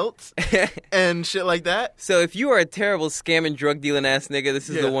 Ferragamo belts and shit like that. So if you are a terrible scamming, drug dealing ass nigga, this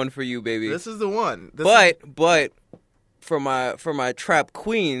is Yeah. the one for you, baby. This is the one. But for my trap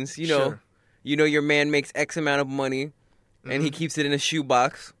queens, Sure. your man makes X amount of money, and he keeps it in a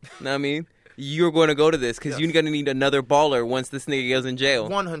shoebox. Know what I mean? You're going to go to this because Yes. you're going to need another baller once this nigga goes in jail.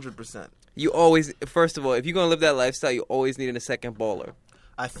 100%. You always, first of all, if you're going to live that lifestyle, you always need a second baller.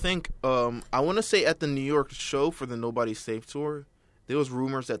 I think I want to say at the New York show for the Nobody Safe tour, there was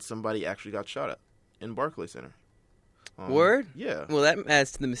rumors that somebody actually got shot at in Barclays Center. Word? Yeah. Well, that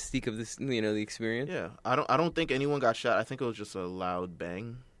adds to the mystique of this, the experience. Yeah. I don't think anyone got shot. I think it was just a loud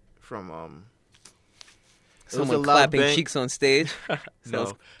bang from Someone loud clapping bang. cheeks on stage. No,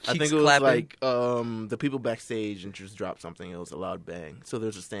 Someone's I think cheeks it was clapping. like the people backstage and just dropped something. It was a loud bang. So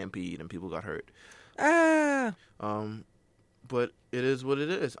there's a stampede and people got hurt. Ah. But it is what it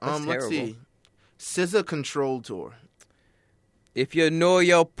is. That's Let's see. SZA Control Tour. If you know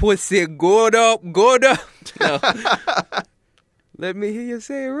your pussy good up, good up. No. Let me hear you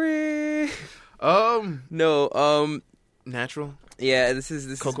say Ray. No, Natural. yeah, this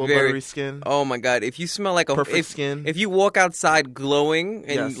is Cocoa very buttery skin. Oh my god, if you smell like Perfect skin. If you walk outside glowing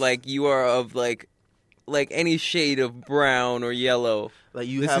and Yes. like you are of like any shade of brown or yellow Like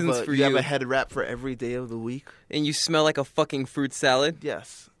you this have isn't a for you have you. a head wrap for every day of the week. and you smell like a fucking fruit salad,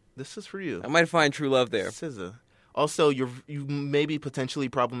 Yes, this is for you. I might find true love there. SZA. Also, you may be potentially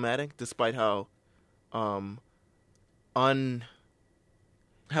problematic, despite how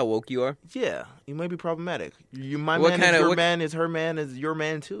How woke you are. yeah, you might be problemac. My What man kinda- is your what- man is her man is your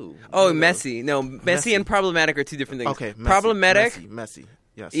man too. Oh, You know. messy. No, messy and problematic are two different things. Okay, messy, problematic. messy.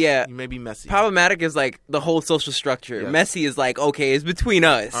 Yes. Yeah. You may be messy. Problematic is like the whole social structure. Yes. Messy is like, okay, it's between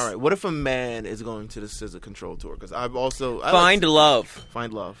us. All right. What if a man is going to the SZA Control tour? Because I Find love.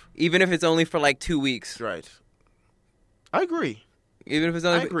 Find love. Even if it's only for like 2 weeks. Right. I agree. Even if it's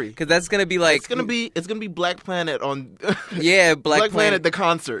only, I agree. Because that's gonna be like It's gonna be Black Planet on. Yeah, Black Planet the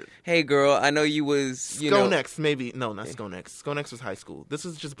concert. Hey girl, I know you was Skonex, maybe. No, not Skonex. Skonex was high school. This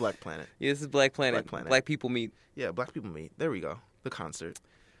is just Black Planet. Yeah, this is Black Planet. Black Planet. Black people meet. Yeah, Black people meet. There we go. The concert.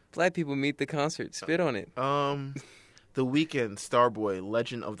 Black people meet the concert. Spit on it. The Weeknd Starboy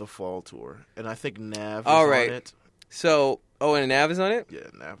Legend of the Fall tour, and I think Nav is All on right. it. So, and Nav is on it? Yeah,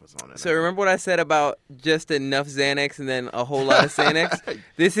 Nav was on it. So remember what I said about just enough Xanax and then a whole lot of Xanax?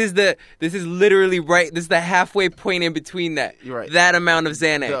 This is literally right. This is the halfway point in between that. You're right. That amount of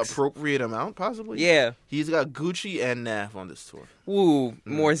Xanax. The appropriate amount, possibly. Yeah. He's got Gucci and Nav on this tour. Ooh,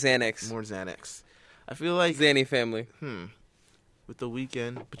 more Xanax. More Xanax. I feel like Xanny family. with The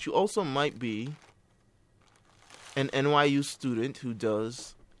Weeknd, but you also might be an NYU student who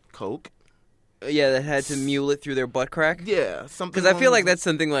does coke. Yeah, that had to mule it through their butt crack. Yeah, something. Because I feel like that's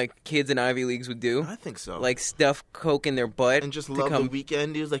something like kids in Ivy Leagues would do. I think so. Like stuff coke in their butt and just to love come- The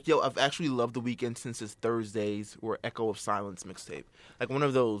Weeknd. He was like, yo, I've actually loved The Weeknd since his Thursdays or Echo of Silence mixtape. Like one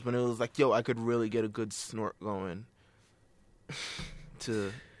of those when it was like, yo, I could really get a good snort going.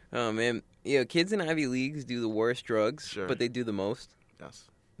 Oh man, yeah, kids in Ivy Leagues do the worst drugs, Sure. but they do the most. Yes.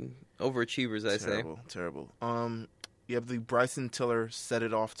 Overachievers, I say. Terrible. You have the Bryson Tiller Set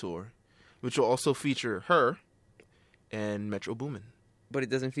It Off tour, which will also feature her and Metro Boomin. But it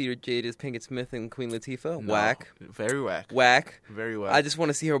doesn't feature Jada Pinkett Smith and Queen Latifah. No, Whack. Very whack. Whack. Very whack. I just want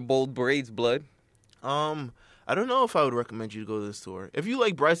to see her bold braids, blood. I don't know if I would recommend you to go to this tour. If you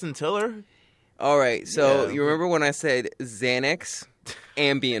like Bryson Tiller, All right, so Yeah. you remember when I said Xanax,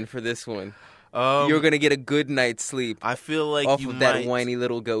 Ambien for this one? you're You're gonna get a good night's sleep I feel like off you of might, that whiny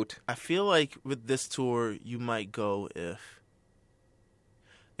little goat. I feel like with this tour, you might go if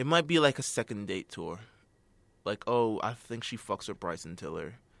it might be like a second date tour. Like, oh, I think she fucks with Bryson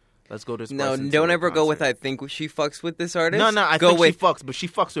Tiller. Let's go to this. No, Bryson don't Tiller ever go with concert. I think she fucks with this artist. No, I go think with she fucks, but she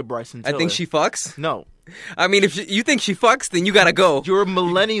fucks with Bryson Tiller. I think she fucks. No, I mean, if you think she fucks, then you gotta go. you're a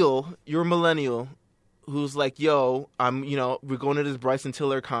millennial who's like, yo, we're going to this Bryson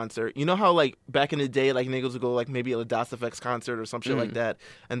Tiller concert. You know how like back in the day, like niggas would go like maybe a Das FX concert or some shit like that,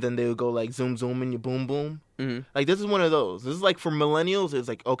 and then they would go like zoom zoom and you boom boom. Mhm. Like this is one of those. This is like for millennials. It's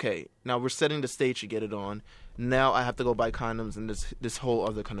like, okay, now we're setting the stage to get it on. Now I have to go buy condoms and this whole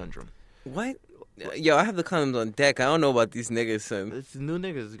other conundrum. What? Yo, I have the condoms on deck. I don't know about these niggas, son. It's new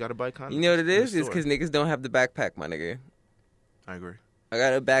niggas. You gotta buy condoms. You know what it in the is? It's store. because niggas don't have the backpack, my nigga. I agree. I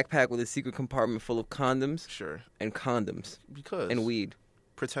got a backpack with a secret compartment full of condoms Sure. and condoms Because and weed.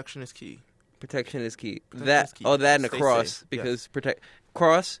 protection is key. Protection is key. Protection That is key. that and a Stay cross safe. because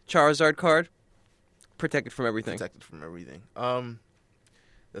cross Charizard card protected from everything. Protected from everything.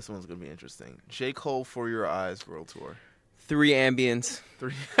 This one's gonna be interesting. J. Cole For Your Eyes World Tour. 3 ambience,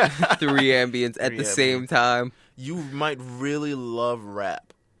 3. 3 ambience at the same time. You might really love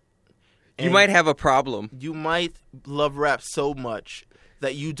rap. You And might have a problem, You might love rap so much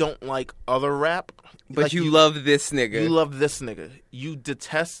that you don't like other rap. but Like, you love this nigga. You love this nigga. You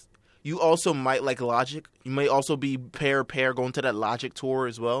detest. You also might like Logic. You may also be pair going to that Logic tour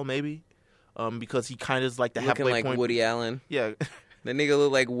as well, maybe, because he kind of is like the Looking halfway like point. Woody Allen. Yeah, The nigga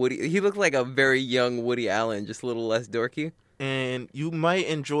looked like Woody. He looked like a very young Woody Allen, just a little less dorky. and you might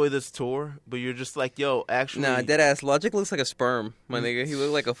enjoy this tour, but you're just like, yo, actually, Nah, deadass. Logic looks like a sperm, my nigga. He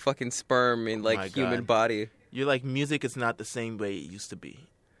looked like a fucking sperm in my like human God. body. You're like, music is not the same way it used to be.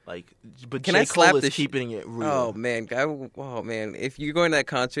 Like, but Can J. I Cole slap is this keeping it real. Oh man, oh man. If you're going to that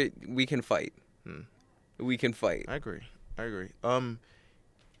concert, we can fight. We can fight. I agree.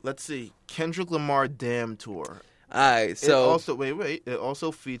 Let's see, Kendrick Lamar Damn Tour. Alright, so it also wait. It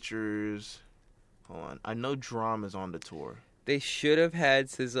also features. Hold on, I know Drama's on the tour. they should have had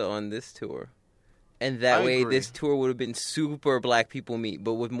SZA on this tour, and that I way agree. this tour would have been super Black people meet,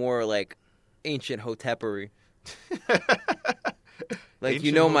 but with more like ancient hotepery. Like Ancient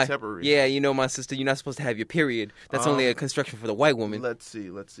you know my hotepery. my sister. You're not supposed to have your period. That's only a construction for the white woman. Let's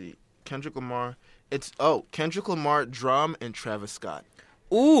see. Kendrick Lamar. Kendrick Lamar, Drum, and Travis Scott.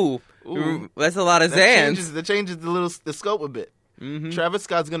 Ooh, that's a lot of Xans. That changes the scope a bit. Travis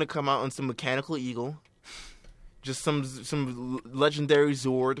Scott's gonna come out on some Mechanical Eagle, just some legendary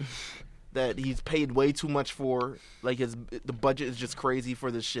Zord that he's paid way too much for. Like the budget is just crazy for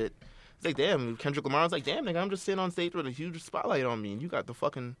this shit. It's like, damn, Kendrick Lamar was like, damn, nigga, I'm just sitting on stage with a huge spotlight on me, and you got the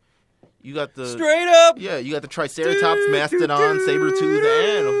Straight up. yeah, you got the Triceratops, Mastodon, Sabretooth,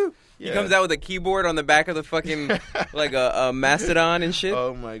 and He comes out with a keyboard on the back of the fucking, like a Mastodon and shit.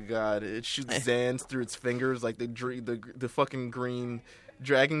 Oh my god! It shoots Zans through its fingers like the fucking green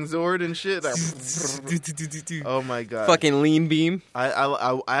Dragon Zord and shit. Oh my god! Fucking lean beam.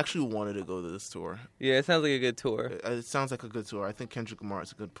 I actually wanted to go to this tour. Yeah, it sounds like a good tour. It sounds like a good tour. I think Kendrick Lamar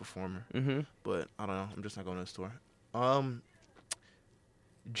is a good performer. But I don't know. I'm just not going to this tour.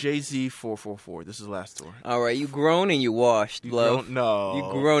 Jay-Z 444. This is last tour. All right, you grown and you washed, love. No, you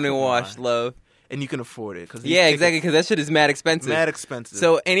grown and washed, love. And you can afford it. Yeah, exactly, because that shit is mad expensive. Mad expensive.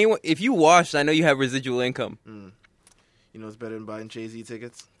 So if you washed, I know you have residual income. You know what's better than buying Jay-Z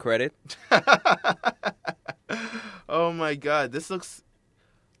tickets? Credit. Oh my god, this looks...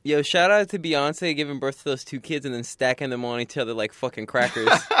 Yo, shout out to Beyonce giving birth to those 2 kids and then stacking them on each other like fucking crackers.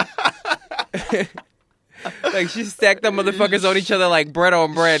 Like, she stacked them motherfuckers on each other like bread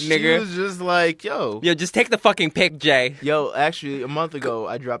on bread, nigga. She was just like, yo, just take the fucking pic, Jay. Yo, actually, a month ago,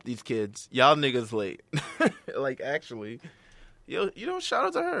 I dropped these kids. Y'all niggas late. Like, actually. Yo, shout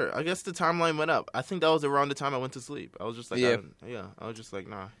out to her. I guess the timeline went up. I think that was around the time I went to sleep. I was just like, I was just like,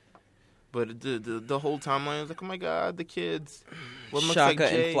 nah. But the whole timeline was like, oh my god, the kids. What looks Shaka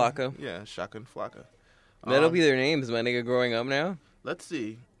like and Flocka. Yeah, Shaka and Flocka. That'll be their names, my nigga, growing up now. Let's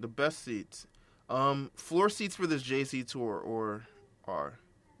see. The best seats. Floor seats for this Jay-Z tour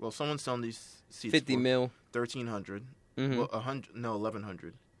well, someone's selling these seats 50 mil. 1,300. Well, 100, no,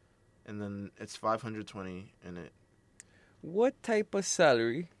 1,100. And then it's 520 in it. What type of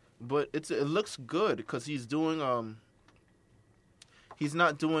salary? But it looks good because he's doing he's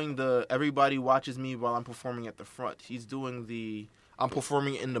not doing the everybody watches me while I'm performing at the front. He's doing I'm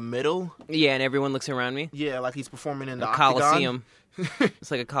performing in the middle. Yeah, and everyone looks around me. Yeah, like he's performing in the Coliseum.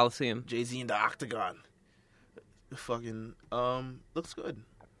 It's like a Coliseum. Jay-Z in the Octagon. Fucking looks good.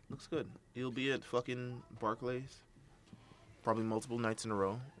 Looks good. He'll be at fucking Barclays probably multiple nights in a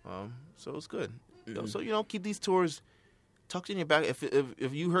row. So it's good. So keep these tours tucked in your back.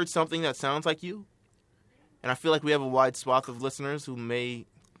 If you heard something that sounds like you, and I feel like we have a wide swath of listeners who may...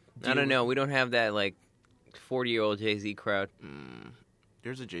 I don't know. We don't have that, like, 40-year-old Jay-Z crowd.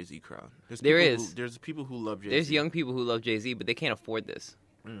 There's a Jay-Z crowd. There's people who love Jay-Z. There's young people who love Jay-Z, but they can't afford this.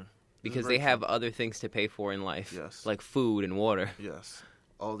 Because they have other things to pay for in life. Yes. Like food and water. Yes.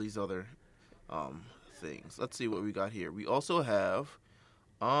 All these other things. Let's see what we got here. We also have...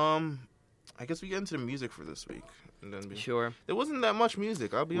 I guess we get into the music for this week. And then sure. There wasn't that much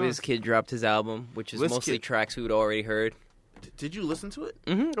music, I'll be honest. WizKid dropped his album, which is mostly tracks we'd already heard. Did you listen to it?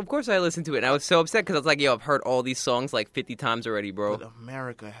 Of course I listened to it. And I was so upset because I was like, yo, I've heard all these songs like 50 times already, bro. But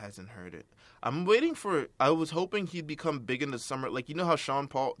America hasn't heard it. I'm waiting for... I was hoping he'd become big in the summer. Like, you know how Sean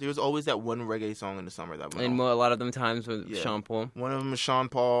Paul... There was always that one reggae song in the summer that went and a lot of them times with Sean Paul. One of them was Sean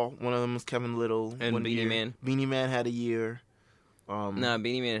Paul. One of them was Kevin Little. And Beanie Man. Beanie Man had a year. Nah,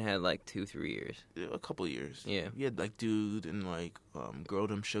 Beanie Man had like 2-3 years. Yeah, a couple years. Yeah. He had like Dude and like Girl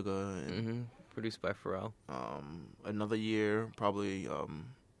Them Sugar. And, produced by Pharrell. Another year, probably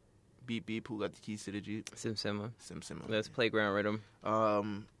Beep Beep, Who Got the Keys to the Jeep. Sim Simma. That's Playground Rhythm.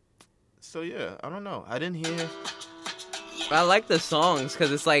 So yeah, I don't know. I didn't hear... I like the songs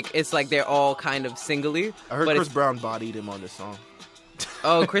because it's like they're all kind of singly. I heard Chris Brown bodied him on this song.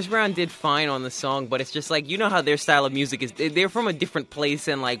 Oh, Chris Brown did fine on the song, but it's just like, you know how their style of music is. They're from a different place,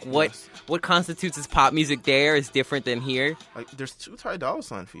 and like what constitutes as pop music there is different than here. Like, there's 2 Ty Dolla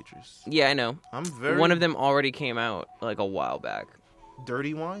 $ign features. Yeah, I know. I'm One of them already came out like a while back.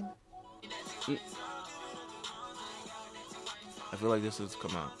 Dirty Wine? I feel like this has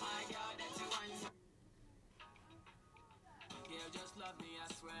come out.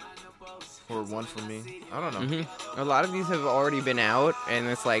 Or One For Me. I don't know. A lot of these have already been out, and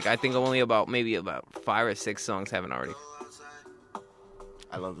it's like, I think only about 5 or 6 songs haven't already.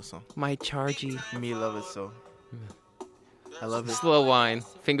 I love the song. My Chargy. Me love it so. I love it. Slow Wine.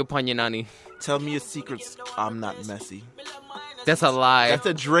 Finger Punyanani. Tell me your secrets. I'm not messy. That's a lie. That's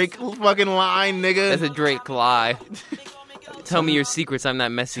a Drake fucking line, nigga. That's a Drake lie. Tell me your secrets. I'm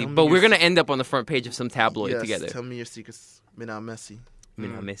not messy. But we're going to end up on the front page of some tabloid together. Tell me your secrets. Me not messy. Me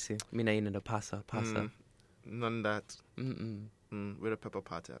not messy. Me not in the pasa. None of that. With a pepper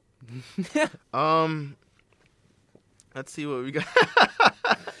pot at. Let's see what we got.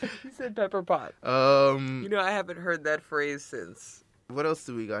 You said pepper pot. You know, I haven't heard that phrase since. What else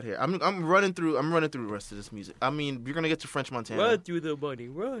do we got here? I'm running through the rest of this music. I mean, you're gonna get to French Montana. Run through the money,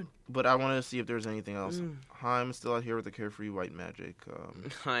 run. But I want to see if there's anything else. Haim is still out here with the Carefree White Magic.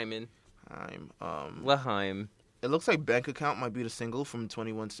 Hyman. L'Haim. It looks like Bank Account might be the single from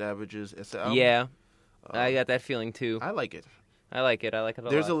 21 Savage's SL. Yeah, I got that feeling too. I like it. I like it. I like it a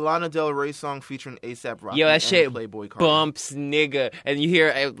There's a lot. Lana Del Rey song featuring A$AP Rocky Yo, that and shit Playboy Cardi. bumps, nigga. And you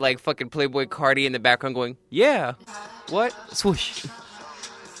hear like fucking Playboy Cardi in the background going, yeah. What? Swoosh.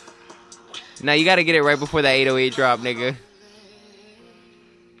 Now you gotta get it right before that 808 drop, nigga.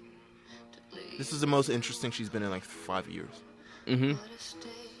 This is the most interesting she's been in like 5 years. Mm-hmm.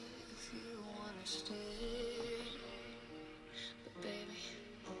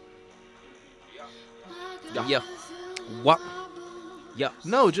 Yeah. What? Yeah.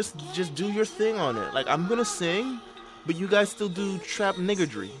 No, just do your thing on it. Like, I'm gonna sing, but you guys still do trap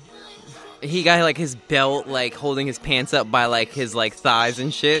niggardry. He got like his belt like holding his pants up by like his like thighs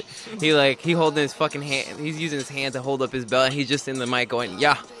and shit. He holding his fucking hand. He's using his hand to hold up his belt, and he's just in the mic going,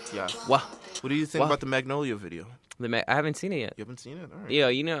 yeah. Yeah. What? What do you think about the Magnolia video? I haven't seen it yet. You haven't seen it? All right. Yeah,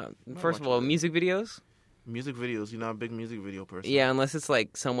 you know, first of much all, of it. music videos. Music videos. You're not a big music video person. Yeah, unless it's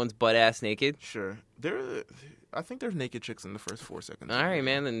like someone's butt ass naked. Sure. I think there's naked chicks in the first 4 seconds. All right,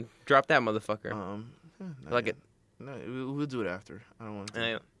 man, then drop that motherfucker. Not Like yet. it. No, we'll do it after. I don't want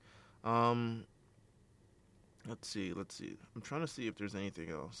to. Let's see. I'm trying to see if there's anything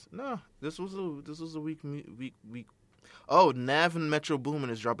else. No, this was a week. Oh, Nav and Metro Boomin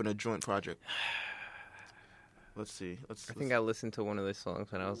is dropping a joint project. Let's see. I think I listened to one of their songs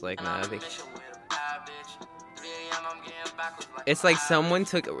and I was like, nah, I think it's like someone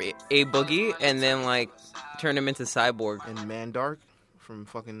took a Boogie and then like turned him into Cyborg. And Mandark from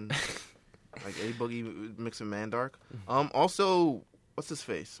fucking like A Boogie mixing Mandark. Also, what's his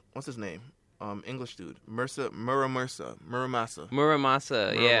face? What's his name? English dude, Muramasa,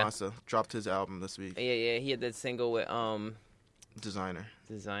 yeah. dropped his album this week. Yeah, he had that single with Designer,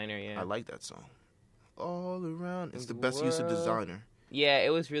 yeah. I like that song. All around, it's the best use of Designer. Yeah, it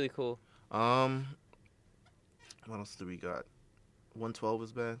was really cool. What else do we got? 112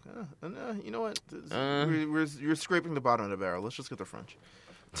 is back. You know what? You're scraping the bottom of the barrel. Let's just get the French.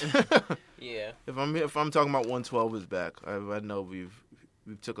 Yeah. If I'm talking about 112 is back, I know we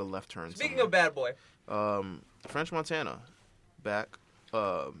took a left turn. Speaking somewhere. of Bad Boy, French Montana back,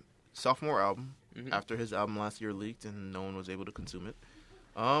 sophomore album after his album last year leaked and no one was able to consume it.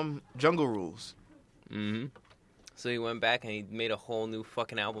 Jungle Rules. Mm-hmm. So he went back and he made a whole new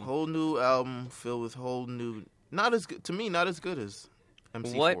fucking album. Whole new album filled with whole new, not as good to me, not as good as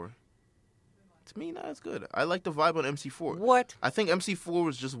MC4. What? To me, not as good. I like the vibe on MC4. What? I think MC4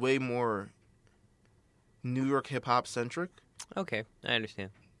 was just way more New York hip hop centric. Okay, I understand.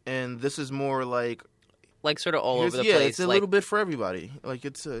 And this is more like sort of all over the yeah, place. it's a little bit for everybody. Like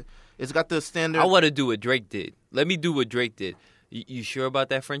it's got the standard. I want to do what Drake did. Let me do what Drake did. You sure about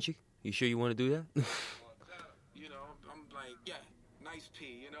that, Frenchie? You sure you want to do that? You know, I'm like, yeah, nice P.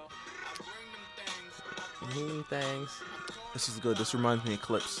 You know, I bring them Things. This is good. This reminds me of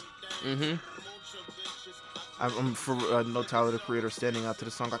Clips. Mm-hmm. I'm for no Tyler the Creator standing out to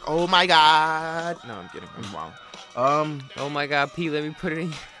the song like, oh my god. No, I'm kidding. I'm wild. Oh my God, P, let me put it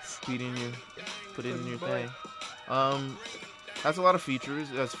in. Put it in your thing. Has a lot of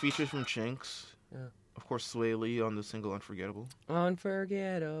features. It has features from Chinks. Yeah. Of course, Sway Lee on the single Unforgettable.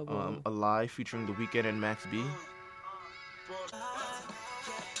 Unforgettable. Alive featuring The Weeknd and Max B.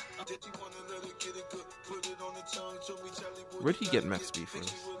 Where'd he get Max B for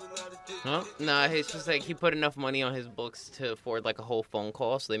this? Huh? Nah, it's just like he put enough money on his books to afford like a whole phone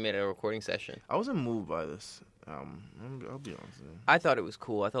call, so they made a recording session. I wasn't moved by this. I'll be honest with you. I thought it was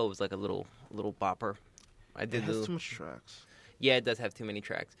cool. I thought it was like a little bopper. It has too much tracks. Yeah, it does have too many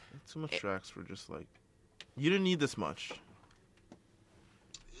tracks. Too much tracks for just like... You didn't need this much.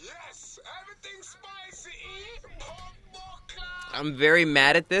 Yes, everything spicy. I'm very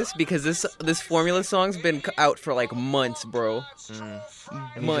mad at this because this Formula song's been out for like months, bro. And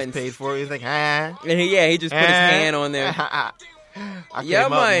he Months. just paid for it. He's like, ah. And he just put his hand on there. I Yeah,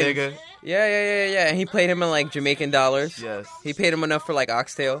 came up, man. nigga. Yeah. And he paid him in like Jamaican dollars. Yes. He paid him enough for like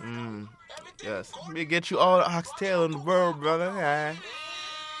oxtail. Yes. Let me get you all the oxtail in the world, brother.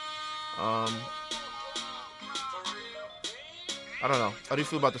 I don't know. How do you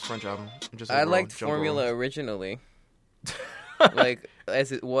feel about this French album? Just I overall, liked Jungle Formula Rules? originally. Like,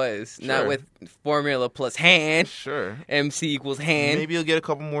 as it was. Sure. Not with Formula plus hand. Sure. MC equals hand. Maybe you'll get a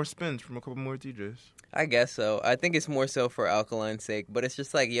couple more spins from a couple more DJs. I guess so. I think it's more so for Alkaline's sake. But it's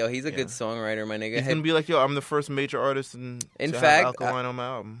just like, yo, he's a good songwriter, my nigga. He's going to be like, yo, I'm the first major artist to In have fact, Alkaline on my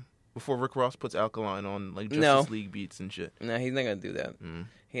album. Before Rick Ross puts Alkaline on like Justice No. League beats and shit. No, he's not gonna do that.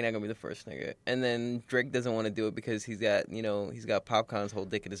 He's not gonna be the first nigga. And then Drake doesn't want to do it because he's got Popcorn's whole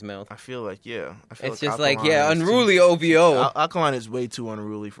dick in his mouth. I feel like, yeah. It's just like, Alkaline is unruly too- OVO. Alkaline is way too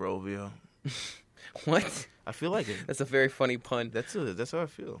unruly for OVO. What? I feel like it. That's a very funny pun. That's how I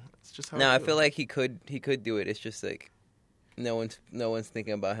feel. It's just how No, I I feel like he could do it. It's just like No one's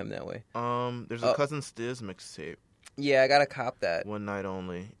thinking about him that way. There's a Cousin Stiz mixtape. Yeah, I gotta cop that. One Night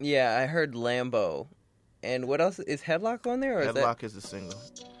Only. Yeah, I heard Lambo. And what else? Is Headlock on there? Or Headlock is the single.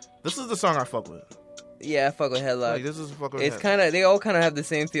 This is the song I fuck with. Yeah, I fuck with Headlock. Like, this is fuck with It's Headlock. kind of, they all kind of have the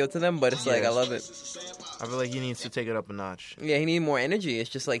same feel to them, but it's like, Yeah. I love it. I feel like he needs to take it up a notch. Yeah, he needs more energy. It's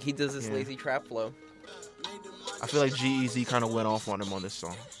just like he does this Yeah. lazy trap flow. I feel like G-Eazy kind of went off on him on this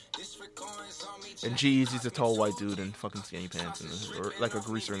song. And G-Eazy's a tall white dude in fucking skinny pants, or like a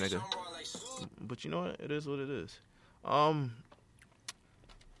greaser nigga. But you know what? It is what it is.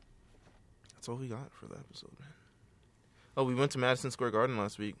 That's all we got for the episode, man. Oh, we went to Madison Square Garden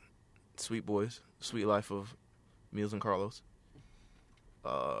last week. Sweet boys. Sweet life of Meals and Carlos.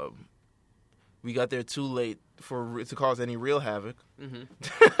 We got there too late to cause any real havoc.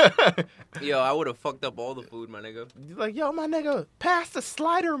 Yo, I would have fucked up all the food, my nigga. You're like, yo, my nigga, pass the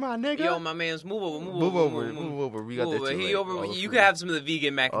slider, my nigga. Yo, my man's move over. Move over. We got there too late. You could have some of the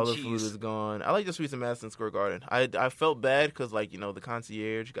vegan mac All and the food cheese. is gone. I like the sweets in Madison Square Garden. I felt bad because, like, you know, the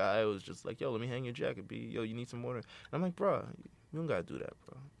concierge guy was just like, yo, let me hang your jacket, B. Yo, you need some water. And I'm like, bro, you don't got to do that,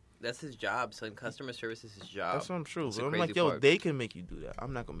 bro. That's his job, son. Customer service is his job. That's what I'm true. That's the I'm crazy like, yo, part. they can make you do that.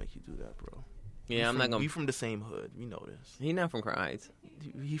 I'm not going to make you do that, bro. Yeah, I'm not gonna. We from the same hood. We know this. He not from Crown Heights.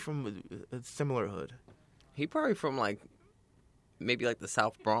 He from a similar hood. He probably from like maybe like the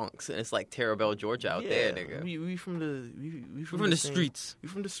South Bronx, and it's like Terabelle, Georgia out there, nigga. We from the we from the streets. We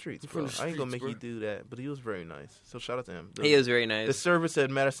from the streets. From Bro. the I ain't gonna streets, make bro. you do that, but he was very nice. So shout out to him. He is very The nice. service at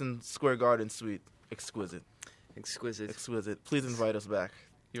Madison Square Garden Suite, exquisite. Exquisite. Please invite us back,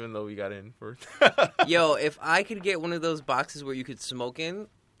 even though we got in first. Yo, if I could get one of those boxes where you could smoke in,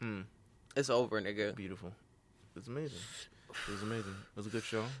 Mm. it's over, nigga. Beautiful. It's amazing. It was amazing. It was a good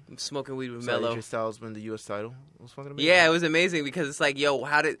show. I'm smoking weed with Saw Mello. AJ Styles win the U.S. title. It was fucking amazing. Yeah, it was amazing because it's like, yo,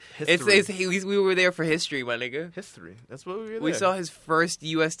 how did History. we were there for history, my nigga. History. That's what we were there. We saw his first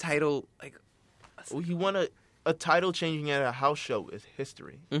U.S. title. Like, He won a title changing at a house show is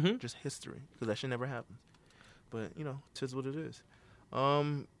history. Mhm. Just history. Because that shit never happens. But, you know, tis what it is.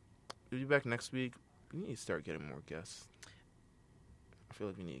 We'll be back next week. We need to start getting more guests. I feel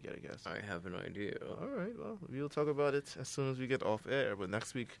like we need to get a guest. I have an idea. All right, well, we'll talk about it as soon as we get off air. But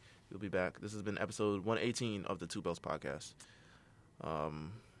next week, we'll be back. This has been episode 118 of the Two Bells Podcast.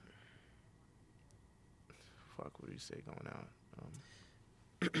 Fuck, what do you say going out?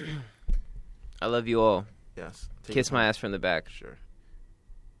 I love you all. Yes. take Kiss it my from- ass from the back. Sure.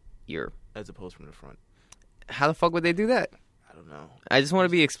 Ear. As opposed from the front. How the fuck would they do that? I don't know. I just want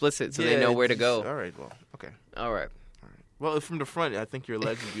to be explicit so they know where to go. All right, well, okay. All right. Well, if from the front, I think your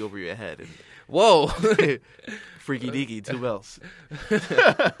legs would be over your head. Whoa. Freaky deaky, Two Bells.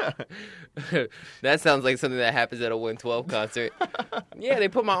 That sounds like something that happens at a 112 concert. Yeah, they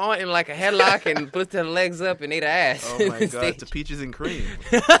put my aunt in like a headlock and put her legs up and ate her ass. Oh my god, Stage. to peaches and cream.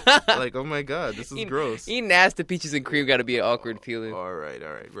 Like, oh my god, this is gross. Eating ass to peaches and cream got to be an awkward feeling. All right,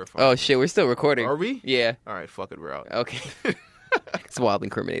 we're fine. Oh shit, we're still recording. Are we? Yeah. All right, fuck it, we're out. Okay. It's wildly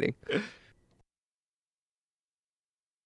incriminating.